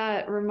love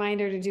that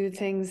reminder to do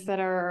things that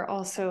are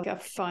also a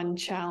fun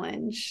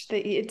challenge.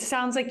 That it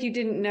sounds like you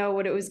didn't know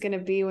what it was going to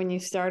be when you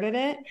started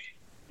it,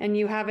 and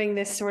you having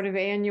this sort of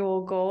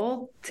annual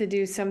goal to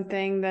do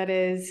something that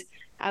is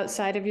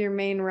outside of your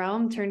main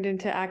realm turned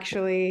into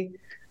actually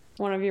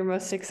one of your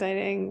most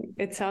exciting,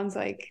 it sounds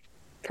like,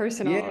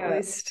 personal, at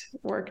least,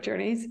 work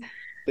journeys.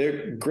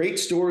 They're great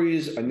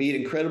stories. I meet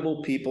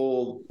incredible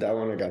people. That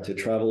one, I got to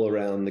travel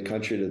around the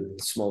country to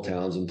small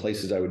towns and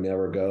places I would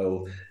never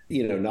go.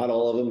 Not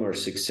all of them are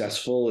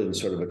successful in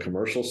sort of a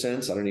commercial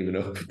sense. I don't even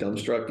know if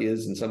Dumbstruck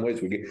is in some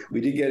ways. We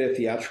did get a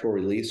theatrical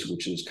release,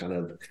 which is kind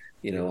of,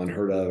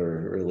 unheard of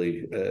or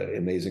really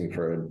amazing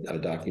for a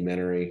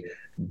documentary.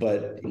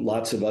 But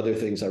lots of other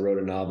things. I wrote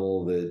a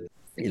novel that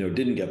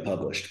didn't get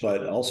published,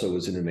 but also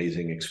was an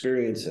amazing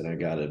experience. And I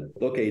got a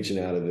book agent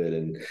out of it.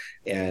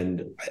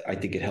 And I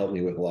think it helped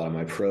me with a lot of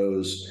my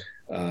prose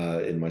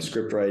in my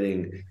script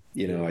writing.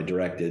 I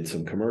directed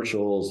some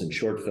commercials and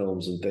short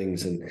films and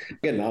things. And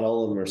again, not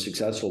all of them are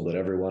successful, but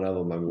every one of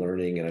them I'm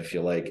learning. And I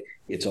feel like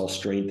it's all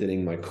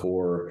strengthening my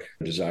core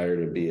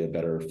desire to be a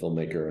better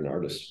filmmaker and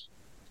artist.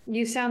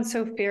 You sound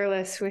so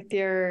fearless with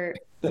your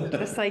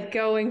just like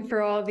going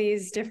for all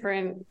these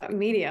different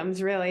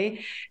mediums,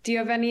 really. Do you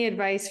have any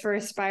advice for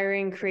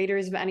aspiring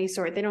creators of any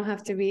sort? They don't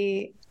have to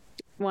be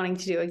wanting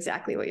to do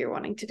exactly what you're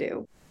wanting to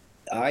do.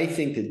 I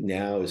think that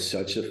now is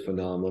such a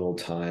phenomenal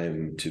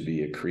time to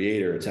be a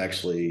creator. It's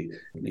actually,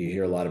 you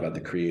hear a lot about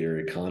the creator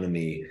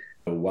economy.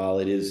 While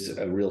it is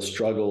a real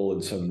struggle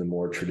in some of the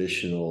more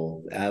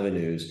traditional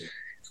avenues,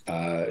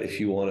 if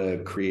you want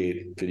to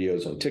create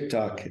videos on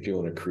TikTok, if you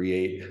want to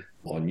create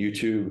on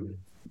YouTube,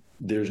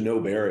 there's no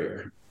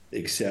barrier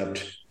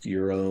except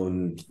your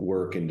own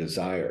work and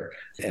desire.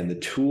 And the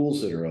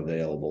tools that are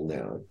available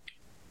now,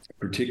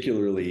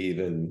 particularly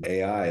even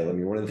AI. I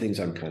mean, one of the things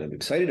I'm kind of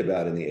excited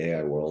about in the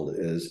AI world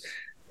is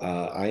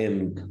I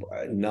am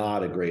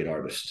not a great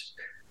artist,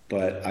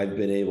 but I've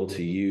been able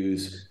to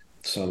use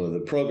some of the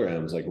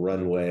programs like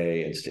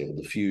Runway and Stable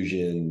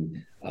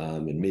Diffusion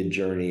and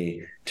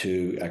Midjourney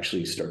to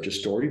actually start to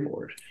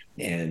storyboard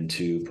and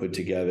to put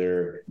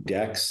together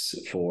decks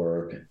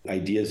for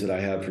ideas that I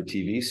have for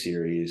TV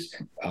series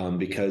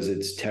because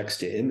it's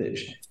text to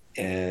image.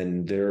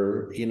 And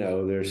we're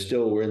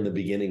in the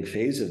beginning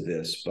phase of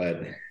this,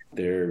 but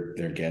they're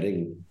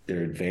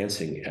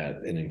advancing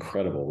at an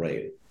incredible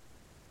rate.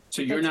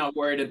 So you're not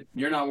worried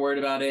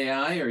about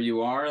AI, or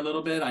you are a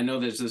little bit? I know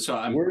there's this. So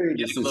I'm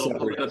getting a little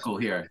political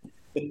here.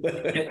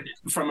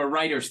 From a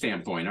writer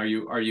standpoint, are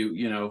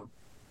you?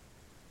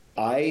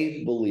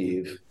 I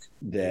believe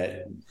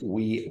that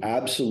we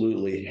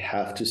absolutely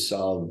have to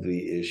solve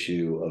the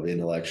issue of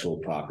intellectual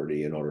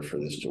property in order for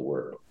this to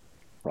work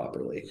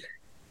properly.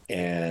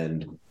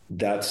 And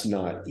that's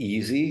not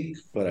easy,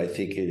 but I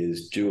think it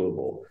is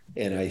doable.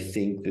 And I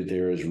think that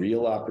there is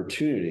real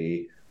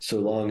opportunity so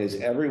long as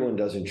everyone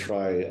doesn't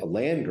try a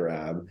land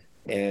grab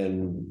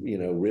and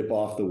rip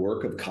off the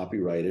work of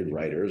copyrighted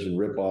writers and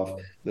rip off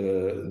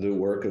the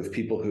work of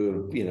people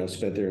who have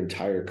spent their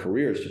entire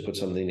careers to put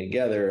something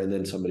together, and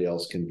then somebody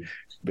else can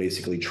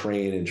basically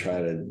train and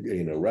try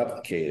to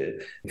replicate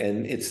it.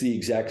 And it's the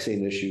exact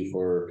same issue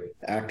for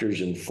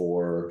actors and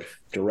for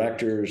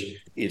directors.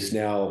 It's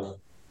now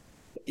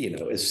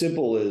as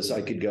simple as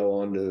I could go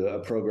onto a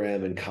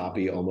program and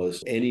copy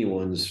almost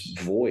anyone's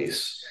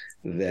voice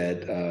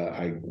that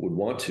I would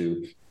want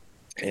to,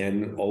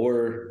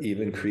 or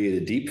even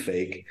create a deep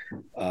fake,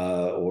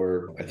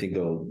 or I think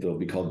they'll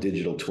be called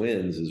digital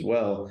twins as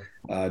well,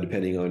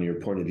 depending on your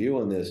point of view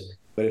on this.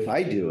 But if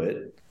I do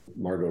it,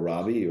 Margot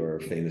Robbie or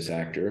a famous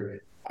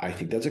actor, I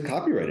think that's a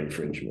copyright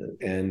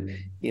infringement. And,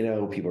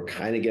 people are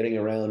kind of getting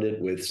around it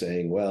with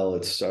saying, well,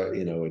 it's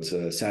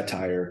a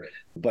satire.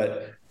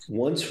 But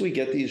once we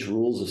get these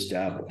rules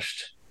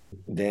established,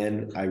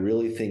 then I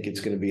really think it's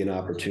going to be an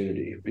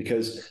opportunity.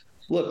 Because,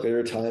 look, there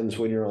are times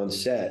when you're on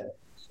set,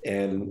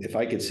 and if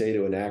I could say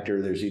to an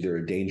actor, there's either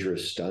a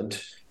dangerous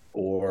stunt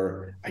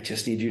or I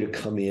just need you to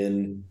come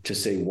in to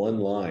say one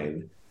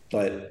line,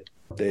 but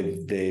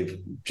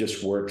they've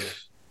just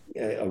worked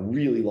a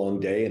really long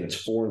day and it's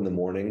 4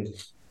 a.m.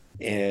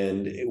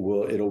 and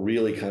it'll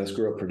really kind of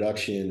screw up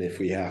production if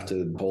we have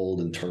to hold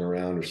and turn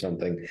around or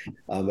something.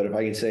 But if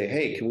I can say,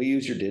 hey, can we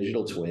use your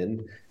digital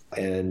twin?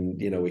 And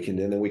we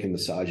can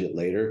massage it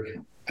later.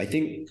 I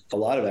think a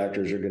lot of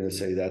actors are going to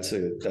say that's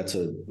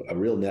a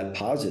real net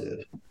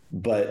positive.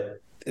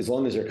 But as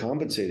long as they're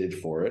compensated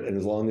for it, and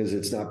as long as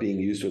it's not being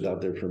used without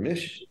their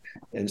permission.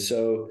 And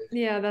so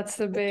they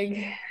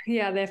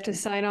have to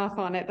sign off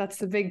on it. That's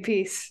the big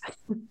piece.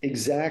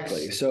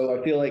 Exactly. So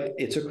I feel like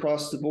it's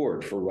across the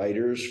board for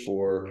writers,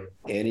 for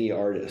any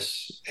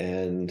artists,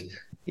 and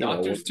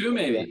doctors too,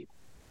 maybe.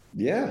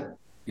 Yeah.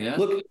 Yeah.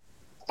 Look,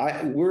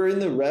 we're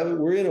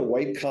in a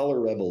white collar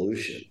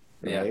revolution,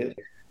 right? Yeah.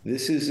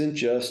 This isn't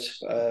just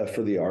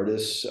for the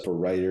artists, for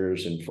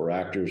writers, and for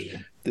actors.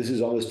 This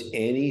is almost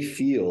any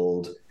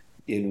field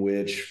in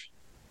which,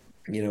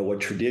 what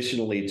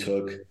traditionally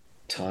took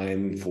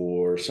time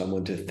for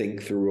someone to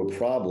think through a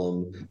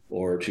problem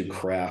or to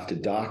craft a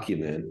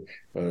document,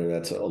 whether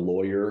that's a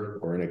lawyer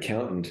or an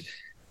accountant.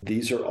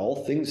 These are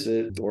all things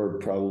that, or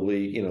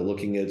probably,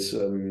 looking at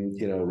some,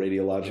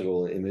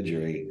 radiological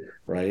imagery,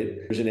 right?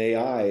 There's an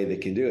AI that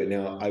can do it.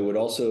 Now, I would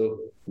also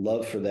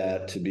love for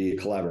that to be a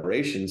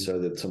collaboration so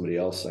that somebody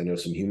else, I know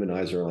some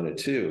humanizer on it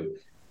too.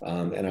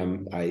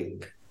 And I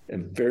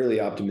am fairly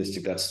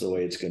optimistic that's the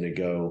way it's going to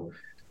go,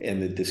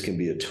 and that this can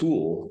be a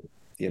tool.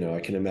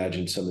 I can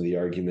imagine some of the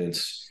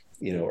arguments,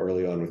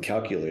 early on with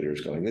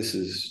calculators going, this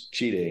is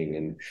cheating,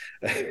 and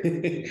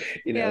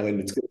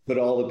and it's going to put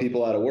all the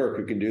people out of work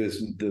who can do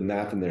the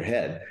math in their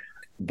head.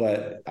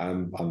 But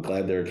I'm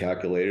glad there are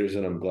calculators,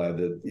 and I'm glad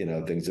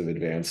that things have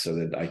advanced so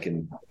that I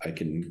can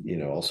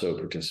also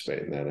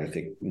participate in that. And I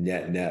think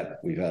net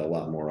we've had a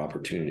lot more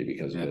opportunity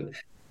because of it.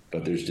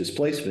 But there's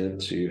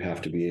displacement, so you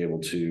have to be able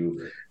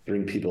to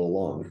bring people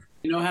along.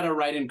 You know how to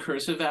write in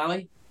cursive,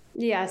 Allie?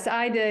 Yes,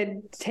 I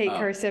did take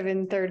cursive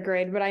in third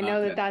grade, but I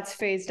know that that's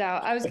phased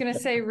out. I was going to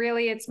say,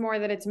 really, it's more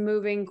that it's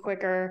moving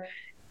quicker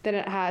than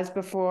it has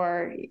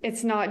before.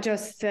 It's not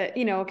just that,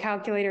 a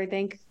calculator.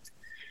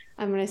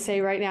 I'm going to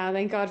say right now,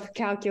 thank God for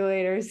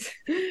calculators.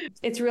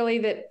 It's really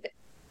that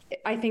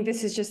I think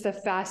this is just the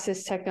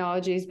fastest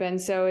technology has been.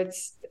 So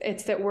it's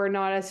that we're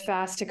not as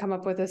fast to come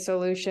up with a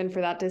solution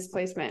for that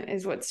displacement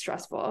is what's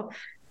stressful.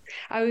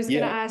 I was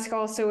going to ask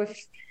also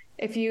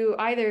if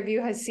either of you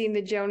has seen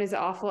the Joan is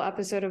Awful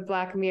episode of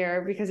Black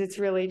Mirror, because it's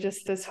really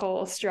just this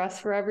whole stress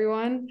for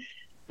everyone.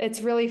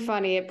 It's really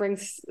funny. It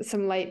brings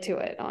some light to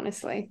it,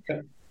 honestly.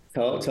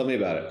 Tell me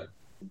about it.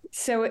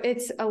 So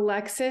it's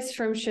Alexis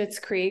from Schitt's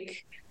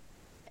Creek.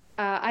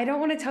 I don't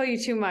want to tell you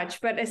too much,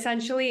 but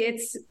essentially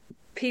it's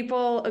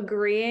people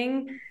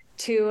agreeing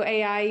to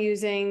AI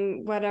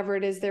using whatever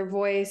it is, their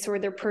voice or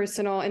their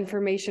personal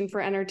information for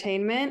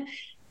entertainment.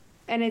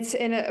 And it's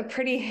in a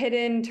pretty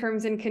hidden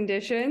terms and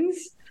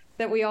conditions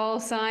that we all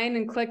sign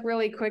and click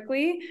really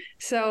quickly.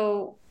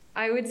 So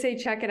I would say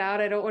check it out.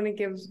 I don't want to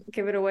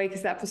give it away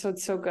because the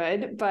episode's so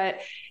good, but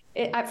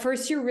at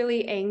first you're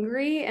really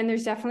angry, and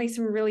there's definitely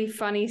some really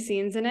funny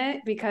scenes in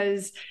it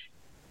because,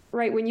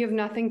 right, when you have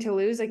nothing to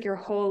lose, like your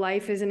whole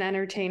life is an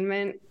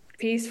entertainment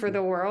piece for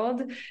the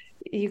world,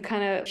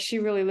 she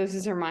really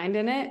loses her mind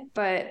in it.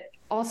 But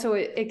also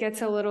it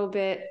gets a little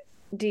bit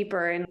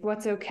deeper and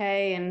what's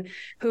okay and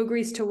who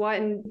agrees to what,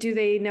 and do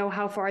they know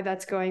how far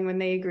that's going when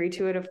they agree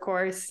to it. Of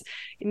course,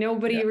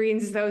 nobody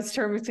reads those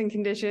terms and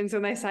conditions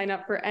when they sign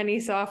up for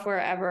any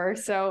software ever.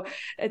 So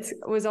it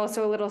was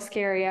also a little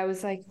scary. I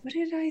was like, what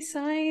did I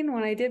sign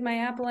when I did my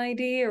Apple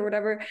ID or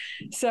whatever?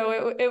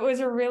 So it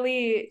was a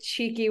really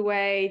cheeky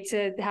way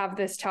to have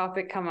this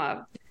topic come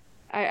up.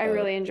 I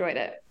really enjoyed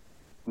it.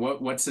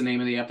 What's the name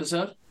of the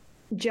episode?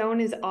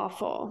 Joan is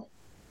Awful.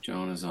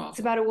 Joan is Awful. It's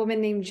about a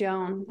woman named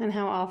Joan and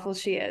how awful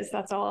she is.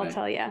 That's all I'll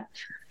tell you.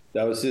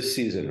 That was this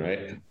season,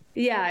 right?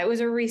 Yeah, it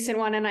was a recent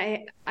one. And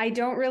I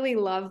don't really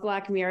love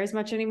Black Mirror as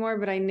much anymore,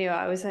 but I knew,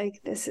 I was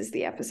like, this is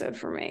the episode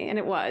for me. And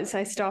it was.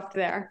 I stopped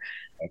there.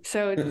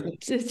 So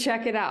just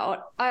check it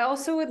out. I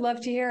also would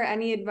love to hear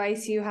any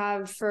advice you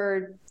have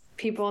for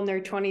people in their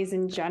 20s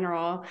in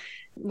general,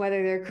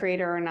 whether they're a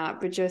creator or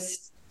not, but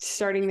just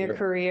starting their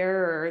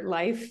career or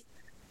life.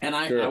 And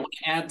I want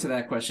to add to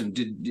that question.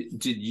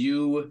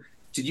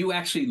 Did you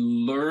actually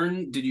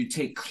learn? Did you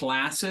take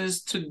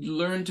classes to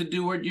learn to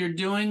do what you're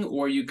doing,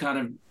 or you kind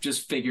of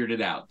just figured it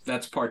out?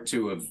 That's part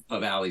two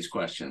of Allie's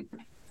question.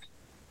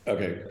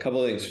 Okay, a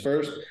couple of things.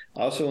 First,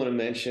 I also want to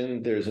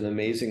mention there's an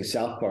amazing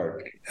South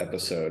Park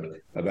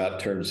episode about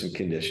terms and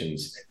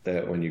conditions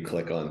that when you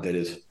click on, that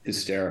is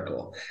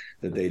hysterical,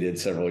 that they did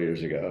several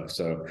years ago.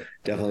 So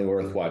definitely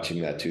worth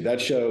watching that too.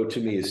 That show to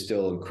me is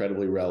still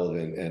incredibly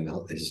relevant, and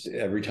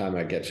every time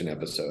I catch an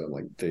episode, I'm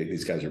like,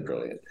 these guys are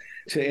brilliant.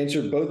 To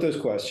answer both those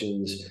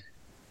questions,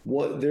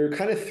 there are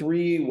kind of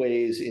three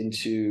ways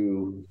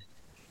into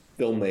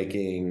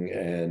filmmaking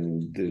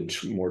and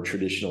the more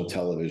traditional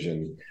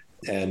television.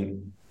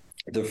 And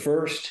the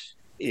first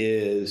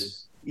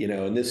is,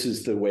 and this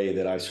is the way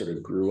that I sort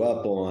of grew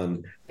up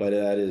on, but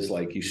that is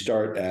like you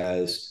start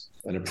as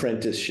an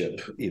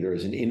apprenticeship, either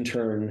as an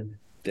intern,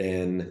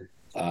 then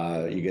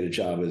you get a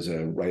job as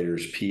a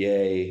writer's PA,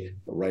 a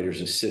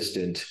writer's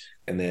assistant,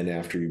 and then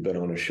after you've been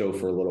on a show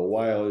for a little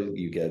while,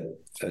 you get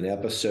an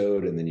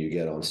episode, and then you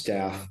get on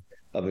staff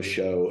of a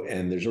show.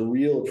 And there's a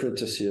real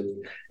apprenticeship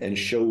and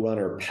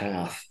showrunner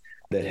path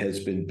that has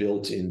been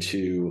built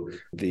into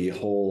the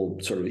whole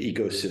sort of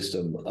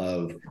ecosystem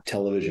of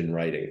television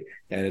writing.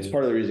 And it's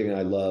part of the reason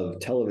I love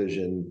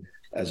television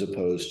as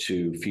opposed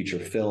to feature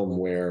film,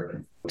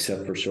 where,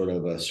 except for sort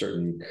of a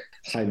certain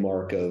high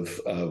mark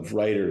of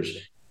writers,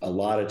 a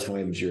lot of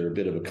times you're a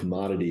bit of a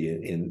commodity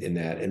in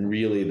that, and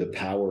really the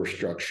power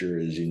structure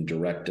is in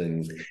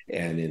directing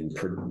and in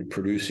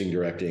producing,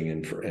 directing,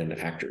 and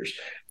actors.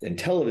 And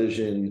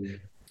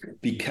television,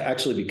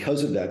 because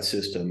of that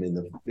system in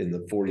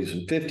the 40s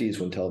and 50s,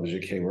 when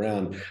television came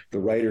around, the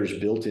writers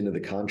built into the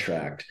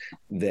contract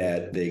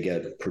that they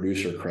get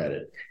producer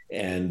credit.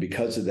 And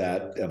because of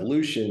that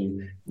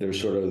evolution, there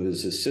sort of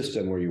is a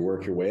system where you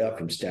work your way up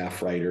from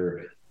staff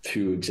writer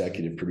to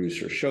executive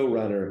producer,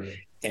 showrunner.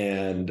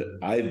 And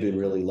I've been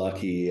really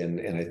lucky,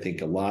 and I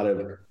think a lot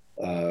of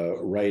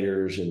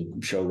writers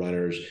and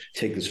showrunners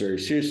take this very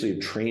seriously, of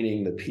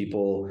training the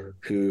people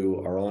who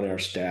are on our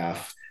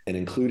staff and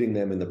including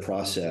them in the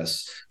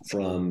process,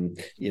 from,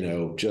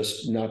 not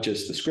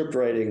just the script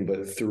writing,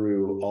 but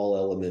through all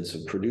elements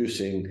of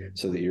producing,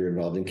 so that you're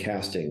involved in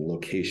casting,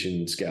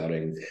 location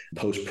scouting,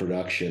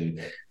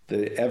 post-production,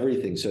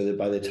 everything, so that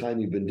by the time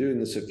you've been doing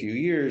this a few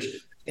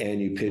years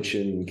and you pitch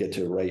and get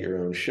to write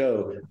your own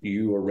show,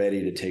 you are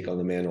ready to take on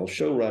the mantle of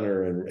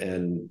showrunner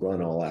and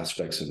run all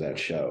aspects of that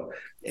show.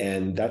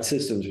 And that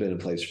system's been in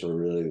place for a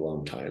really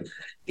long time.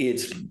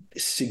 It's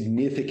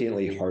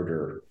significantly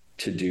harder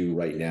to do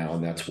right now,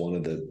 and that's one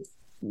of the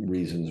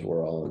reasons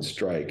we're all on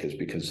strike, is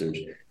because there's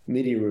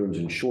mini rooms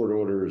and short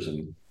orders,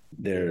 and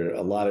there are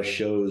a lot of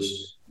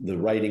shows, the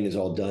writing is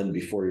all done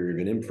before you're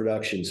even in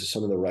production, so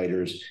some of the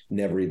writers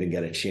never even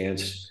get a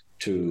chance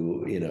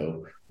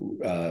to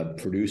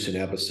produce an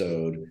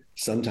episode,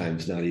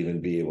 sometimes not even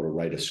be able to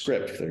write a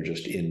script. They're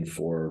just in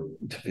to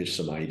pitch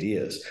some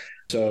ideas.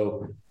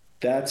 So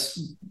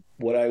that's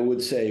what I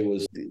would say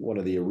was one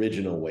of the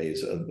original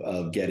ways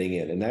of getting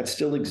in, and that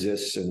still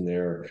exists, and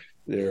there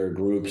are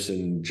groups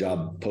and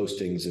job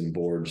postings and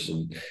boards,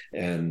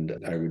 and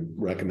I would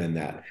recommend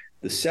that.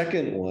 The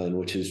second one,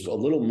 which is a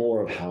little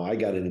more of how I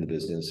got into the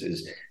business,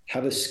 is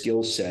have a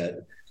skill set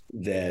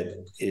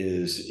that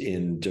is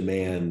in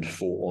demand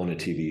on a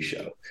TV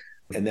show.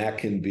 And that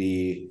can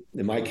be,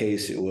 in my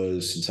case, it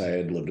was, since I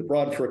had lived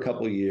abroad for a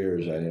couple of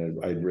years,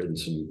 I'd written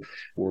some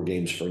war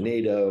games for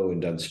NATO and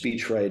done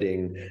speech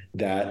writing.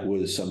 That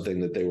was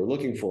something that they were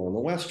looking for on the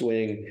West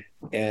Wing.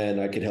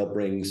 And I could help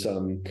bring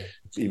some,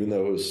 even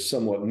though it was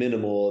somewhat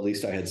minimal, at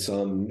least I had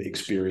some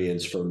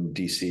experience from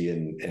DC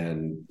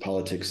and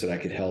politics that I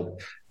could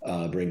help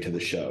bring to the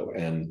show.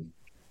 And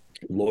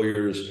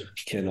lawyers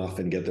can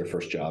often get their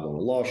first job on a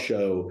law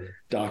show.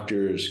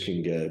 Doctors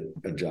can get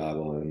a job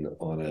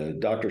on a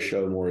doctor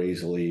show more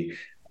easily.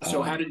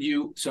 So how did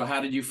you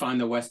find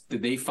the West?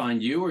 Did they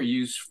find you, or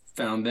you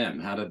found them?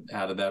 How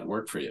did that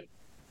work for you?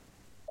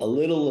 A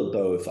little of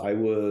both. I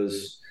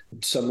was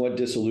somewhat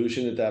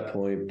disillusioned at that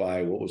point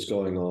by what was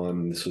going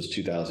on. This was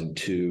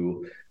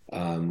 2002,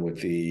 with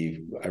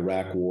the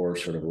Iraq War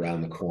sort of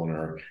around the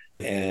corner.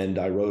 And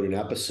I wrote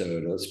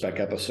a spec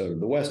episode of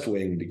The West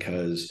Wing,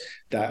 because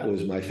that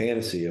was my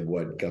fantasy of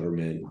what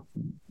government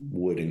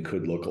would and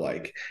could look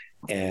like.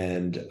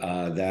 And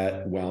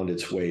that wound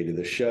its way to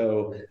the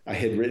show. I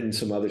had written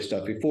some other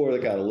stuff before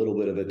that got a little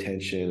bit of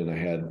attention, and I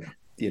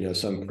had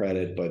some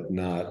credit, but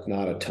not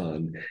a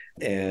ton.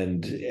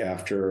 And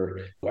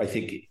after, I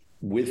think,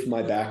 with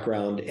my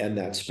background and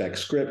that spec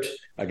script,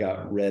 I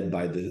got read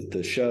by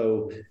the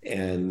show,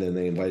 and then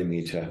they invited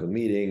me to have a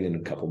meeting and a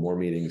couple more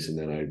meetings, and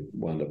then I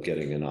wound up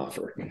getting an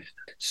offer.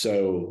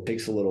 So it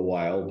takes a little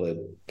while, but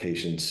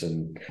patience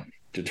and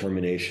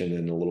determination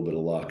and a little bit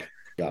of luck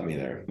got me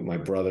there. My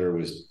brother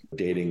was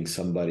dating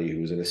somebody who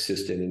was an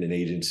assistant in an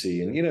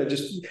agency, and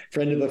just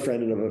friend of a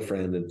friend of a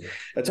friend. And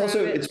that's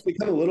also, it's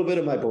become a little bit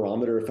of my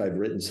barometer if I've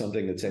written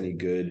something that's any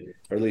good,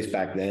 or at least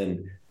back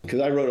then, because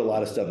I wrote a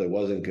lot of stuff that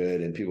wasn't good,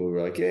 and people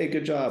were like, "Hey,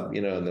 good job,"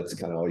 and that's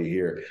kind of all you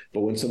hear.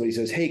 But when somebody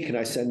says, "Hey, can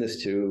I send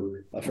this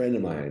to a friend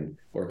of mine,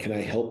 or can I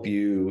help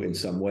you in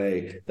some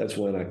way?" That's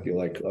when I feel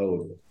like,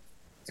 oh,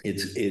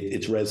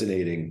 it's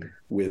resonating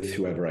with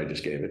whoever I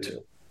just gave it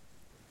to.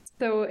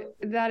 So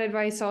that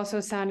advice also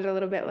sounded a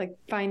little bit like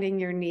finding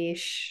your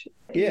niche.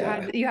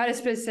 Yeah. You had a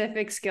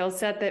specific skill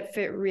set that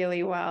fit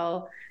really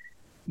well.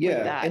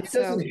 Yeah, and it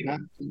doesn't have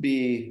to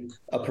be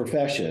a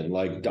profession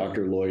like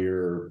doctor,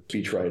 lawyer,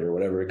 speechwriter,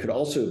 whatever. It could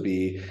also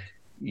be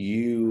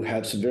you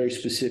have some very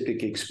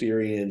specific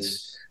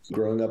experience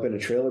growing up in a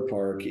trailer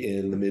park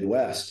in the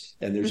Midwest,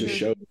 and there's a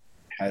show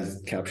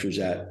that captures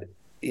that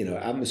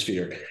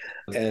atmosphere,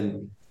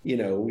 and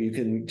you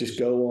can just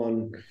go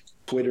on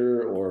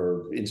Twitter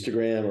or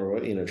Instagram,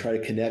 or try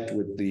to connect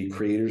with the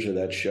creators of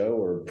that show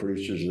or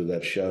producers of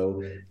that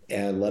show,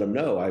 and let them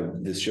know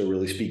this show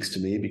really speaks to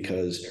me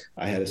because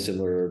I had a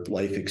similar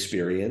life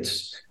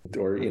experience,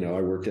 or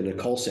I worked in a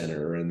call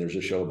center and there's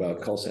a show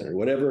about call center.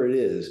 Whatever it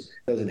is,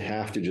 it doesn't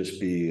have to just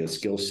be a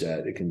skill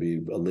set. It can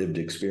be a lived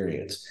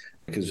experience,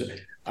 because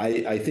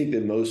I think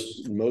that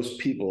most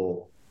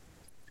people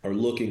are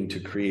looking to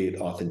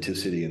create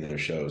authenticity in their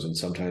shows. And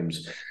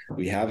sometimes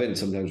we have it, and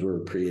sometimes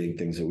we're creating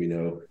things that we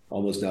know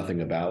almost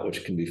nothing about,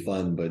 which can be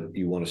fun, but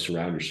you want to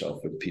surround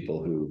yourself with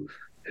people who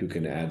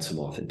can add some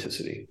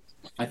authenticity.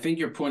 I think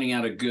you're pointing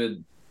out a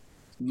good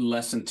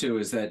lesson too,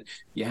 is that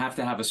you have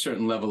to have a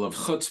certain level of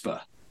chutzpah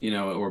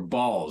or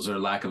balls, or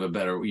lack of a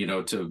better,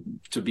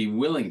 to be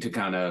willing to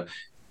kind of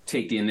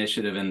take the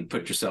initiative and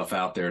put yourself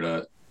out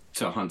there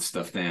to hunt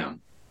stuff down?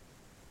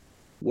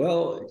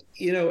 Well,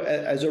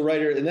 as a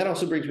writer, and that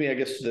also brings me, I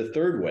guess, to the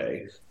third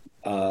way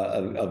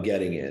of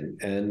getting in.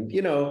 And,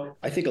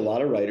 I think a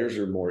lot of writers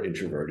are more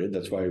introverted.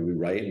 That's why we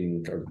write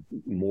and are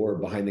more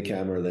behind the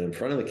camera than in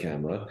front of the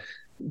camera.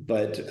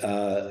 But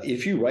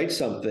if you write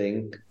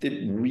something that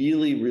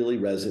really, really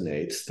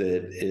resonates,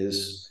 that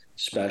is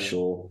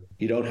special,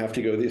 you don't have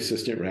to go the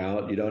assistant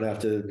route. You don't have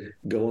to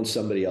go on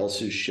somebody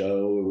else's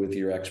show with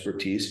your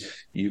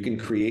expertise. You can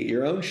create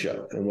your own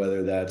show. And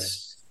whether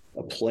that's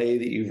a play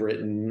that you've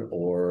written,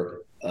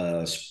 or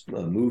a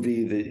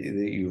movie that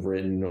you've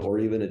written, or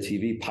even a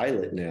TV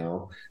pilot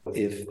now,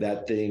 if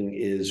that thing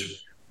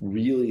is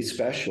really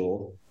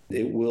special,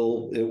 it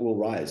will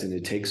rise. And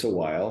it takes a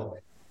while,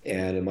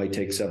 and it might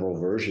take several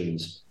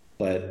versions,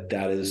 but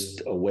that is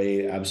a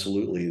way,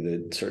 absolutely,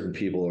 that certain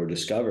people are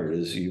discovered,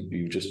 is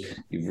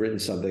you've written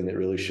something that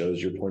really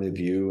shows your point of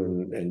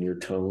view and your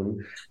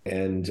tone,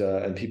 and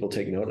people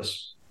take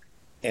notice.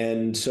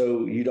 And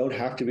so you don't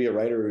have to be a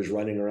writer who's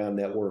running around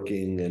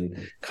networking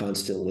and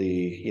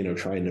constantly,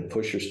 trying to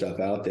push your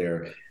stuff out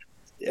there.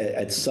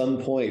 At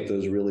some point,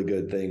 those really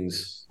good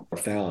things are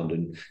found.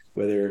 And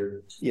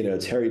whether,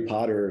 it's Harry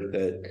Potter,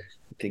 that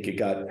I think it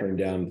got turned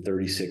down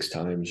 36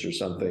 times or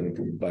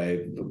something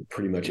by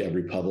pretty much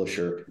every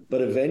publisher.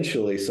 But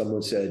eventually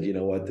someone said, you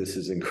know what, this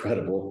is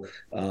incredible.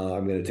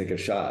 I'm going to take a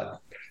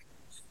shot.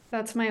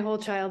 That's my whole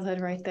childhood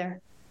right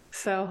there.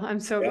 So I'm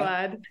so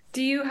glad.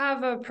 Do you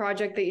have a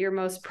project that you're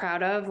most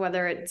proud of,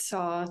 whether it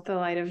saw the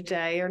light of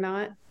day or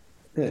not?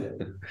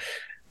 It's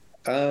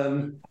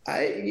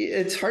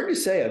hard to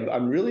say.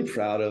 I'm really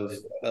proud of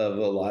a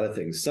lot of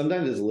things.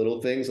 Sometimes it's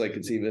little things, like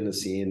it's even a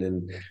scene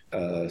in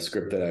a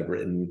script that I've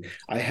written.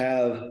 I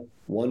have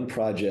one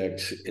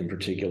project in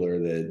particular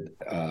that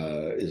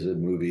is a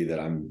movie that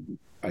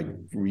I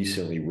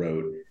recently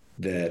wrote,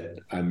 that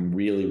I'm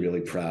really,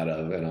 really proud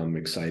of, and I'm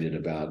excited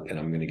about, and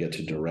I'm going to get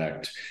to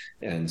direct.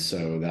 And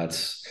so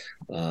that's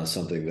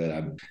something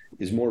that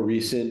is more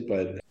recent,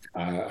 but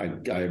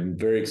I'm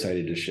very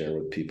excited to share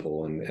with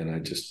people. And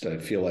I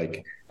feel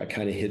like I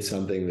kind of hit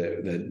something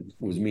that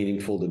was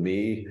meaningful to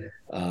me.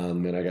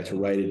 And I got to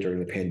write it during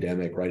the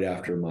pandemic, right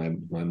after my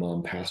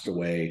mom passed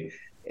away.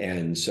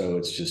 And so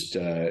it's just,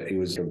 it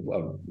was a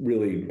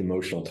really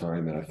emotional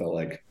time. And I felt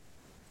like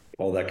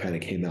all that kind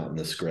of came out in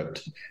the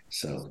script.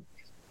 So.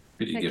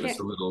 Could you give us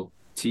a little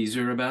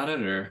teaser about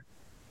it, or?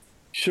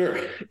 Sure.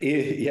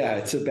 Yeah,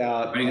 it's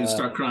about. Are you going to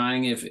start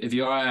crying? If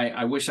you are,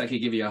 I wish I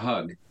could give you a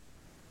hug.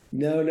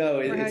 No,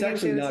 it's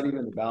actually not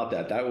even about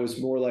that. That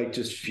was more like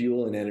just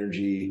fuel and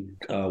energy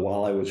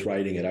while I was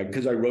writing it,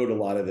 because I wrote a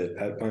lot of it.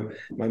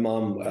 My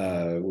mom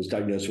was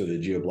diagnosed with a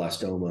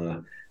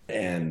glioblastoma,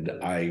 and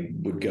I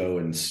would go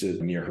and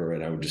sit near her,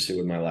 and I would just sit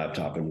with my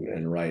laptop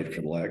and write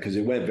from the lab, because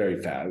it went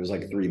very fast. It was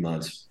like 3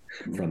 months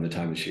from the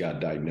time that she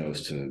got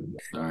diagnosed to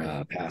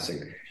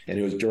passing. And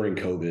it was during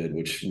COVID,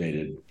 which made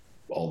it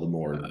all the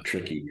more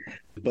tricky.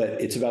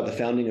 But it's about the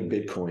founding of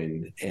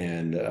Bitcoin,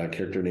 and a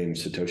character named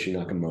Satoshi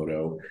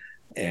Nakamoto.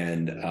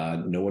 And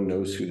no one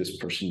knows who this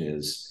person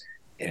is.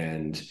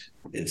 And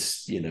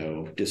it's,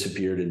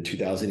 disappeared in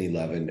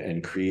 2011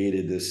 and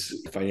created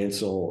this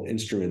financial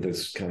instrument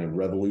that's kind of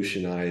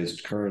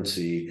revolutionized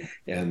currency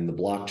and the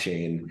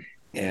blockchain.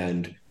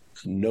 And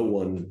no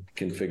one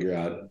can figure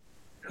out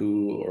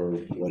who or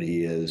what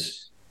he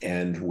is,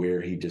 and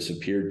where he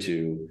disappeared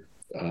to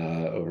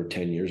over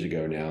 10 years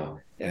ago now,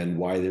 and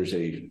why there's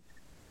a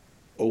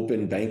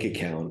open bank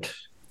account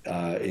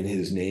in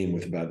his name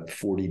with about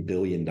 $40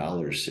 billion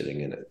sitting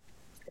in it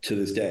to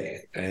this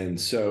day. And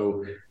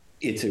so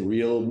it's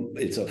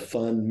a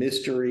fun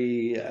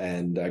mystery.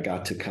 And I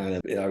got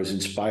to I was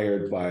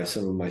inspired by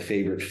some of my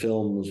favorite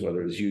films,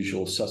 whether it was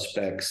Usual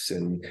Suspects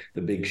and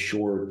The Big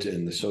Short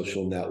and The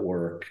Social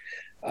Network,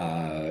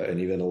 and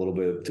even a little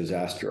bit of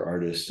Disaster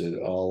Artist. It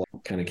all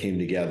kind of came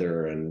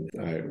together, and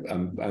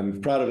I'm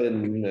proud of it,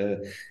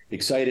 and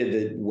excited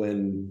that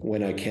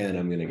when I can,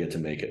 I'm going to get to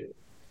make it.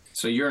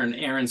 So you're an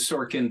Aaron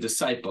Sorkin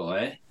disciple,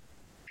 eh?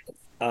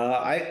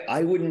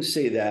 I wouldn't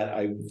say that.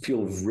 I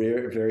feel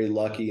very, very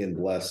lucky and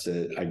blessed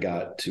that I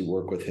got to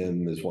work with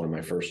him as one of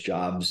my first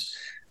jobs,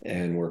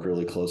 and work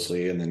really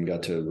closely, and then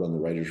got to run the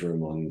writer's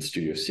room on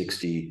Studio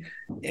 60.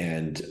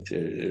 And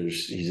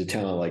he's a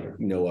talent like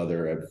no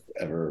other I've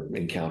ever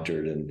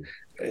encountered.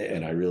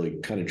 And I really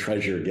kind of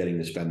treasure getting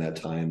to spend that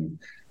time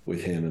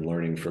with him and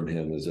learning from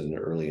him as an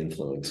early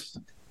influence.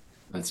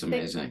 That's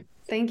amazing.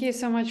 Thank you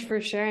so much for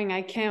sharing.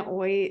 I can't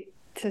wait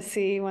to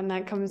see when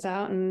that comes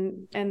out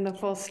and the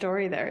full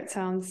story there. It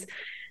sounds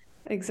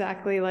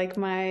exactly like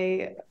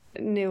my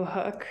new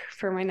hook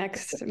for my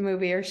next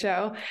movie or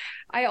show.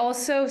 I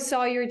also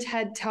saw your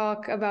TED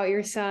Talk about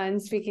your son,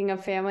 speaking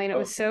of family, and it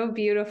was so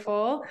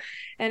beautiful,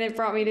 and it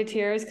brought me to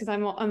tears because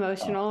I'm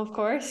emotional, of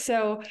course.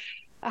 So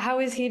how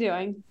is he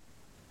doing?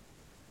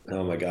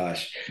 Oh my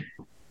gosh.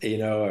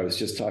 I was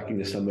just talking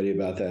to somebody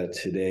about that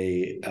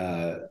today.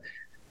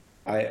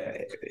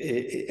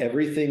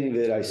 Everything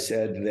that I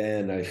said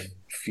then, I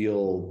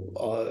feel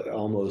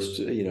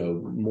almost,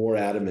 more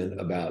adamant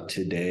about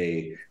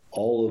today.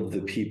 All of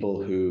the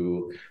people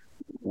who,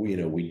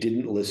 we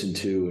didn't listen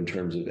to in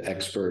terms of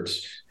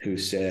experts who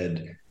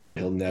said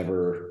he'll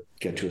never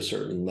get to a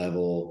certain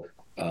level,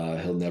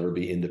 he'll never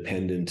be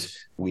independent.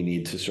 We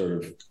need to sort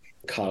of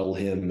coddle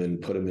him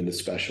and put him into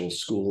special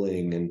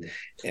schooling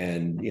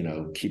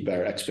and keep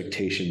our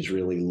expectations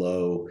really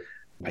low.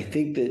 I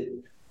think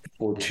that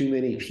for too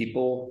many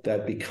people,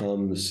 that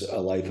becomes a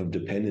life of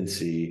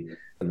dependency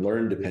and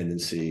learned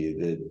dependency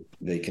that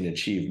they can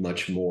achieve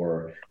much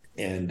more.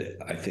 And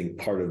I think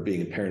part of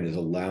being a parent is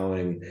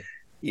allowing,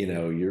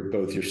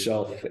 both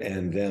yourself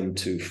and them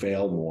to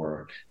fail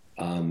more,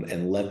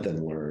 and let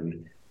them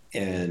learn.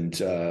 And,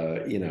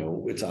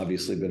 it's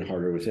obviously been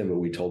harder with him, but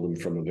we told him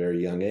from a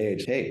very young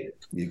age, hey,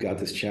 you've got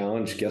this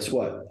challenge. Guess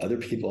what? Other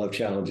people have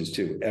challenges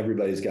too.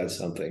 Everybody's got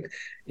something.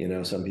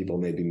 Some people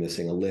may be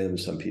missing a limb.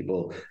 Some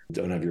people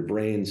don't have your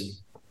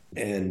brains.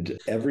 And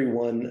every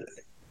one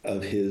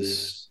of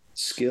his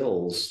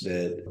skills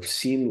that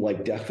seem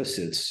like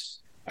deficits,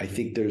 I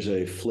think there's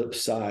a flip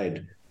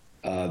side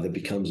that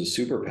becomes a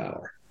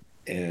superpower.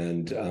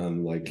 And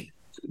like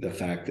the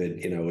fact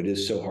that, it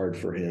is so hard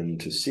for him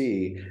to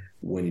see.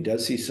 When he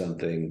does see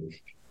something,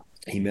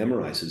 he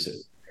memorizes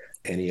it.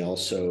 And he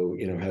also,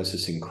 has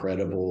this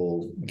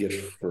incredible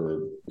gift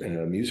for a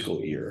musical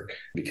ear,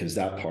 because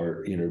that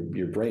part,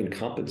 your brain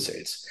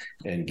compensates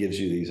and gives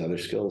you these other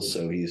skills.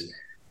 So he's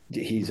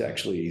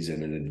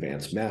in an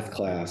advanced math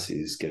class.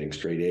 He's getting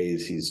straight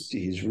A's.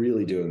 He's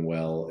really doing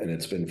well. And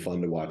it's been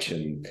fun to watch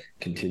him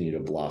continue to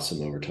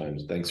blossom over time.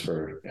 Thanks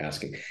for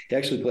asking. He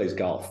actually plays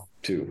golf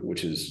too,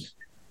 which is,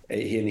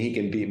 and he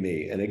can beat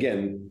me. And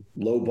again,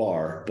 low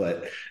bar,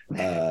 but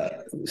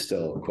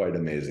still quite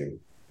amazing.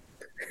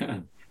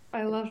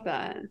 I love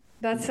that.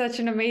 That's such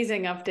an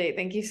amazing update.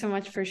 Thank you so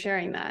much for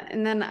sharing that.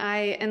 And then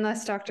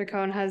unless Dr.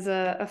 Cohn has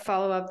a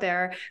follow-up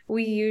there,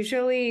 we're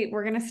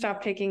going to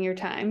stop taking your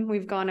time.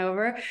 We've gone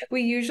over.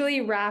 We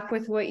usually wrap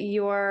with what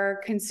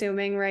you're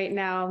consuming right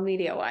now,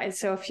 media-wise.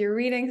 So if you're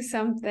reading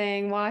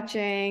something,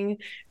 watching,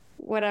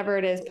 whatever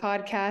it is,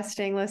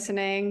 podcasting,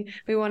 listening,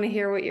 we want to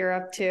hear what you're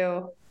up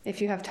to if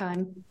you have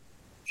time.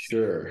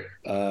 Sure.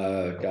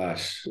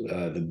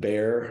 The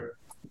Bear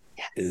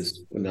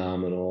is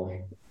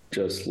phenomenal.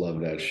 Just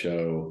love that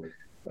show.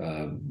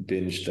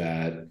 Binged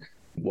that.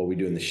 What We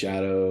Do in the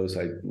Shadows,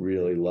 I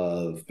really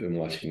love. Been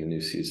watching the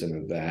new season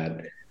of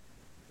that.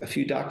 A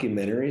few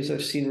documentaries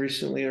I've seen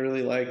recently I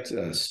really liked.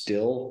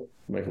 Still,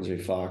 Michael J.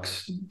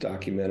 Fox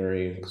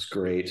documentary. It's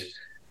great.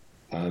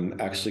 I'm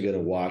actually going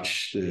to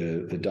watch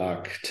the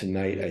doc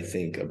tonight, I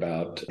think,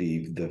 about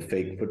the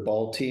fake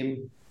football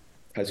team,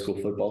 high school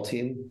football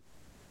team.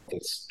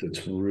 It's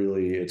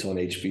on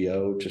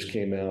HBO. It just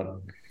came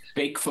out.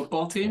 Fake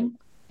football team?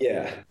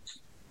 Yeah.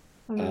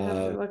 I'm going to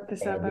have to look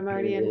this up. I'm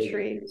already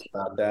intrigued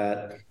about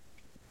that.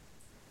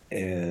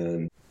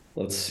 And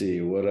let's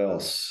see, what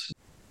else?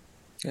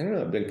 I don't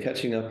know. I've been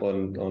catching up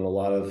on a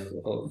lot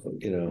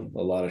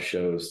of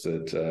shows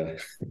that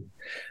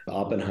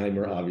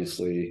Oppenheimer,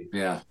 obviously.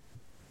 Yeah.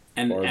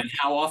 And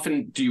how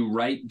often do you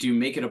write? Do you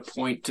make it a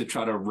point to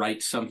try to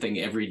write something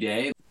every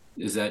day?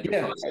 Is that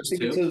your process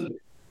too?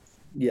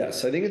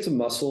 Yes, I think it's a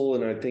muscle.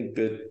 And I think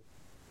that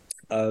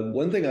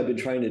one thing I've been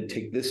trying to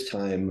take this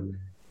time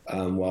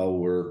while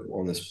we're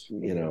on this,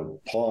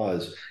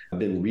 pause, I've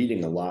been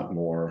reading a lot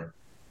more,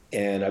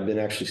 and I've been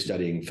actually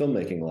studying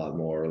filmmaking a lot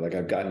more. Like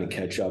I've gotten to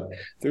catch up.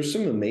 There's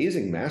some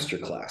amazing master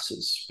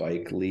classes.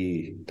 Spike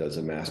Lee does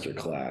a master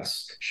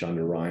class.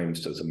 Shonda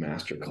Rhimes does a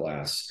master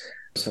class.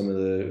 Some of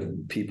the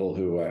people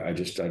who I've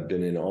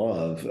been in awe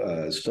of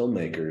as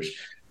filmmakers.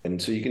 And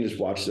so you can just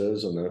watch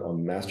those on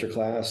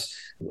Masterclass.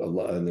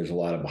 And there's a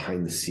lot of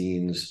behind the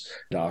scenes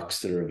docs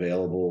that are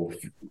available,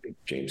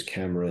 James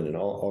Cameron and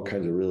all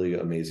kinds of really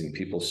amazing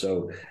people.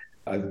 So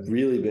I've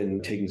really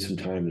been taking some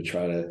time to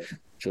try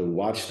to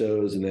watch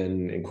those and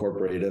then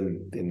incorporate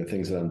them in the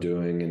things that I'm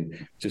doing,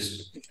 and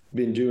just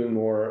been doing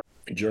more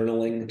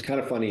journaling. It's kind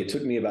of funny. It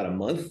took me about a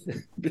month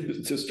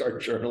to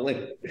start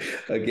journaling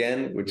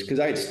again, because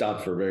I had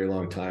stopped for a very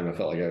long time. I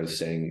felt like I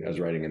was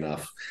writing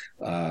enough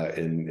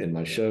in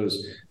my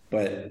shows,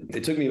 but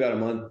it took me about a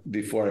month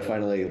before I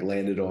finally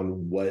landed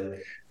on what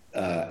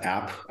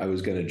app I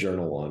was going to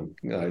journal on.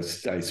 I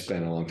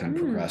spent a long time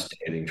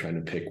procrastinating, trying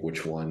to pick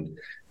which one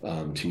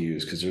to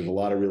use, because there's a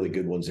lot of really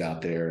good ones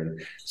out there,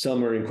 and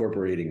some are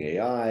incorporating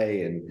AI,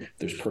 and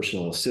there's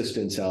personal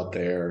assistants out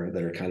there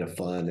that are kind of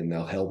fun, and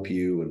they'll help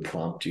you and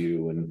prompt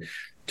you and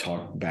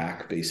talk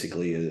back,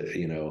 basically,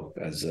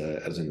 as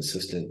an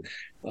assistant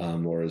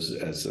or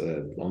as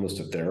almost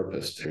a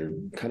therapist. They're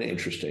kind of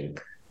interesting.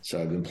 So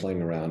I've been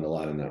playing around a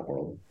lot in that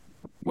world.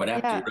 What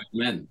app do you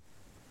recommend?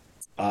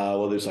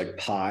 Well, there's like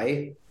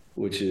Pi,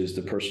 which is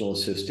the personal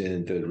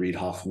assistant that Reid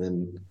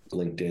Hoffman,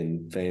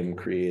 LinkedIn fame,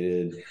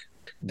 created.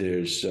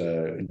 There's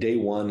Day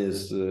One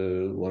is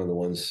one of the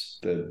ones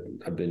that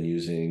I've been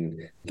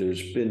using.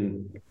 There's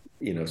been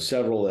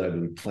several that I've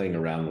been playing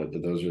around with,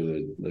 but those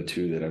are the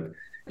two that I've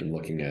been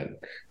looking at.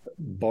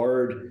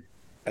 Bard,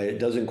 it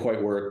doesn't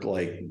quite work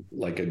like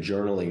a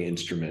journaling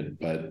instrument,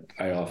 but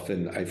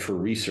for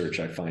research,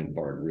 I find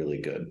Bard really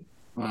good.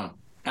 Wow.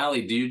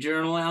 Allie, do you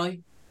journal,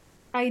 Allie?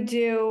 I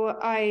do.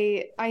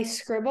 I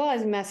scribble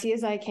as messy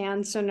as I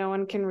can so no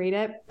one can read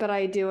it, but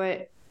I do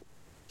it.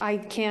 I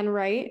can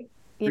write.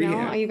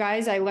 You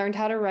guys, I learned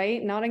how to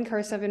write, not in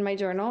cursive in my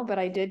journal, but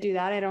I did do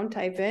that. I don't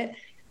type it,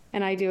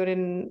 and I do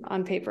it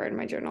on paper in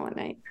my journal at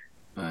night.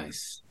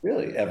 Nice.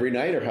 Really? Every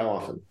night, or how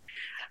often?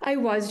 I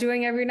was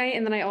doing every night,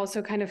 and then I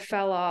also kind of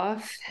fell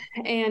off,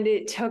 and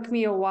it took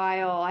me a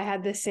while. I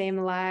had the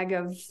same lag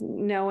of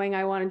knowing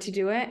I wanted to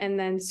do it, and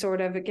then sort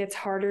of it gets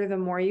harder the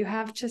more you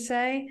have to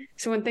say.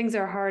 So when things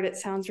are hard, it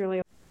sounds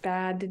really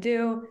bad to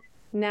do.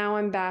 Now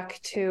I'm back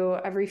to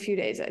every few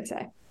days, I'd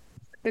say.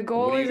 The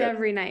goal is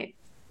every night.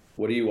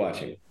 What are you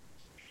watching?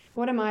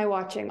 What am I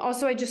watching?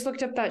 Also, I just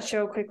looked up that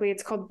show quickly.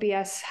 It's called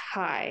BS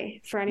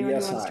High for anyone who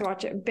wants to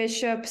watch it.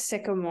 Bishop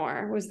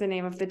Sycamore was the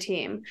name of the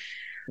team.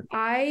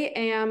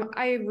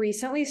 I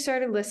recently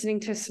started listening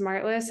to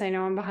Smartless. I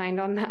know I'm behind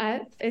on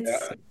that. It's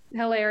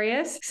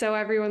hilarious. So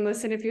everyone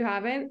listen if you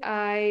haven't.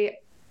 I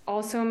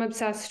also am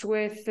obsessed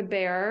with The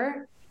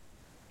Bear.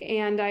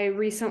 And I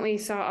recently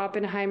saw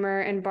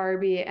Oppenheimer and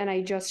Barbie, and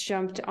I just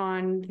jumped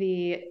on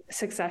the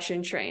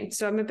Succession train.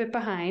 So I'm a bit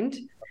behind.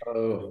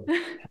 Oh,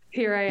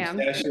 here I am.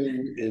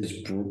 Succession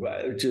is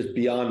just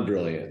beyond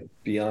brilliant,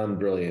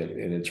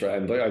 and it's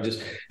right.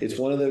 It's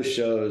one of those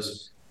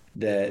shows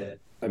that,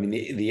 I mean,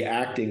 the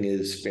acting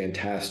is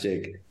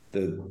fantastic,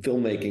 the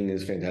filmmaking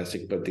is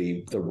fantastic, but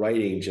the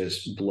writing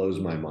just blows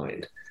my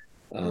mind.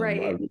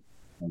 Right. I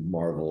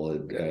marvel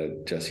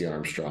at Jesse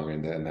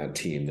Armstrong and that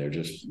team.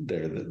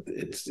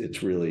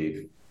 It's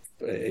really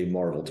a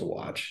marvel to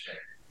watch.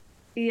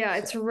 Yeah,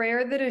 it's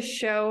rare that a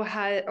show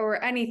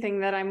or anything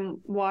that I'm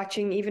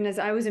watching, even as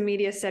I was a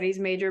media studies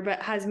major,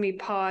 but has me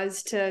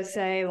pause to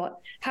say,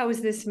 how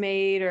is this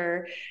made?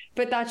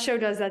 But that show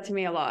does that to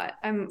me a lot.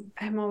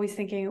 I'm always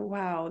thinking,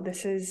 wow,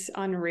 this is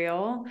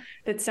unreal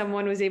that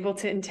someone was able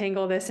to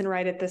entangle this and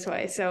write it this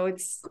way. So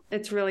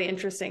it's really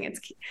interesting.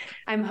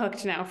 I'm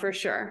hooked now for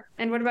sure.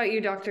 And what about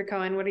you, Dr.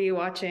 Cohen? What are you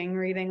watching,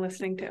 reading,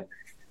 listening to?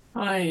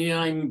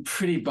 I'm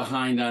pretty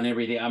behind on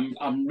everything.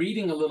 I'm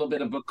reading a little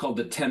bit of a book called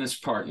The Tennis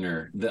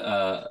Partner,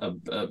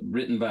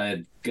 written by a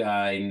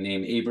guy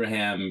named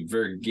Abraham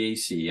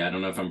Verghese. I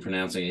don't know if I'm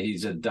pronouncing it.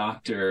 He's a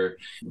doctor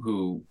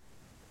who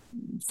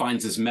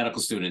finds this medical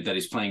student that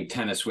he's playing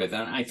tennis with,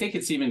 and I think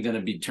it's even going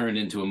to be turned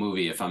into a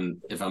movie if I'm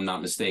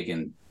not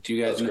mistaken. Do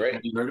you guys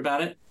have you heard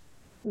about it?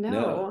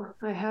 No,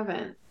 I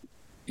haven't.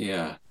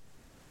 Yeah.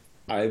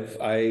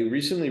 I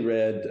recently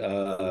read,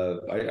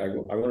 I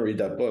want to read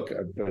that book,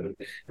 but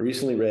I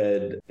recently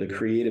read The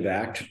Creative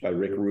Act by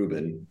Rick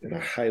Rubin, and I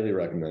highly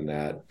recommend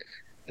that.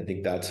 I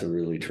think that's a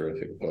really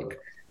terrific book.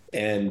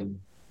 And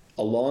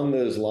along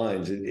those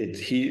lines,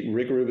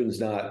 Rick Rubin's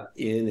not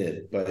in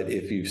it, but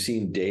if you've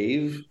seen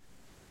Dave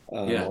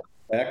on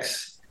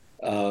X,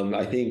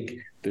 I think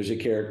there's a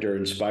character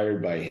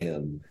inspired by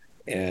him.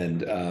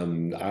 And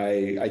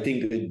I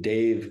think that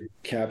Dave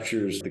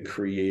captures the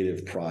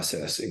creative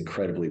process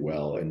incredibly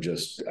well, and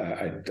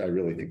I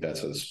really think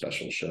that's a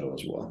special show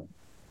as well.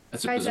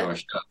 That's a bizarre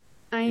show.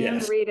 I am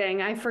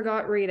reading. I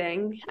forgot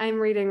reading. I'm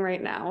reading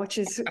right now, which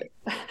is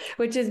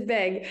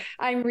big.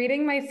 I'm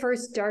reading my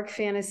first dark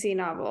fantasy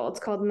novel. It's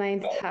called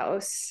Ninth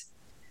House.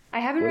 I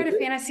haven't read a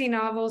fantasy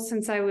novel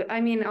since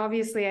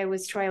obviously I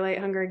was Twilight,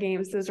 Hunger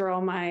Games. Those are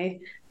all my,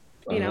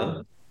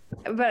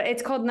 but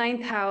it's called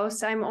Ninth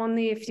House. I'm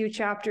only a few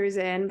chapters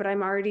in, but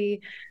I'm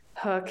already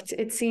hooked.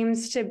 It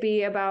seems to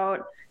be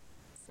about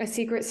a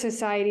secret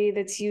society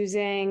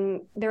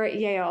they're at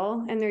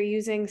Yale, and they're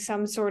using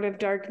some sort of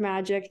dark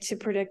magic to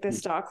predict the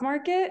stock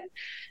market.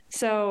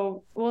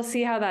 So we'll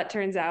see how that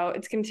turns out.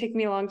 It's going to take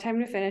me a long time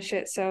to finish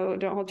it, so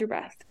don't hold your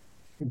breath.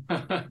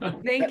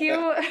 Thank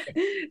you.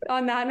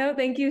 On that note,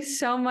 thank you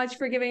so much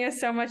for giving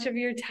us so much of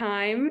your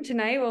time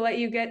tonight. We'll let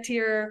you get to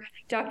your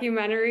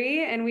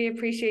documentary, and we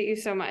appreciate you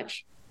so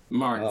much.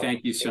 Mark,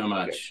 thank you so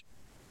much.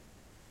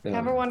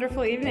 Have a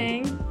wonderful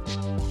evening.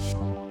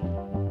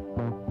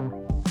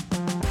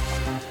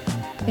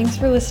 Thanks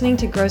for listening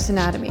to Gross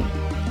Anatomy.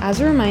 As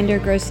a reminder,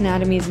 gross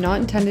anatomy is not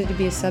intended to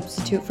be a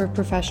substitute for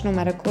professional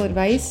medical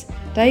advice,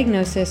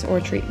 diagnosis, or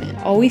treatment.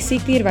 Always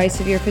seek the advice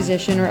of your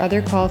physician or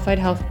other qualified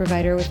health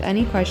provider with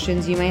any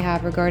questions you may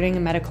have regarding a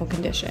medical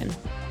condition.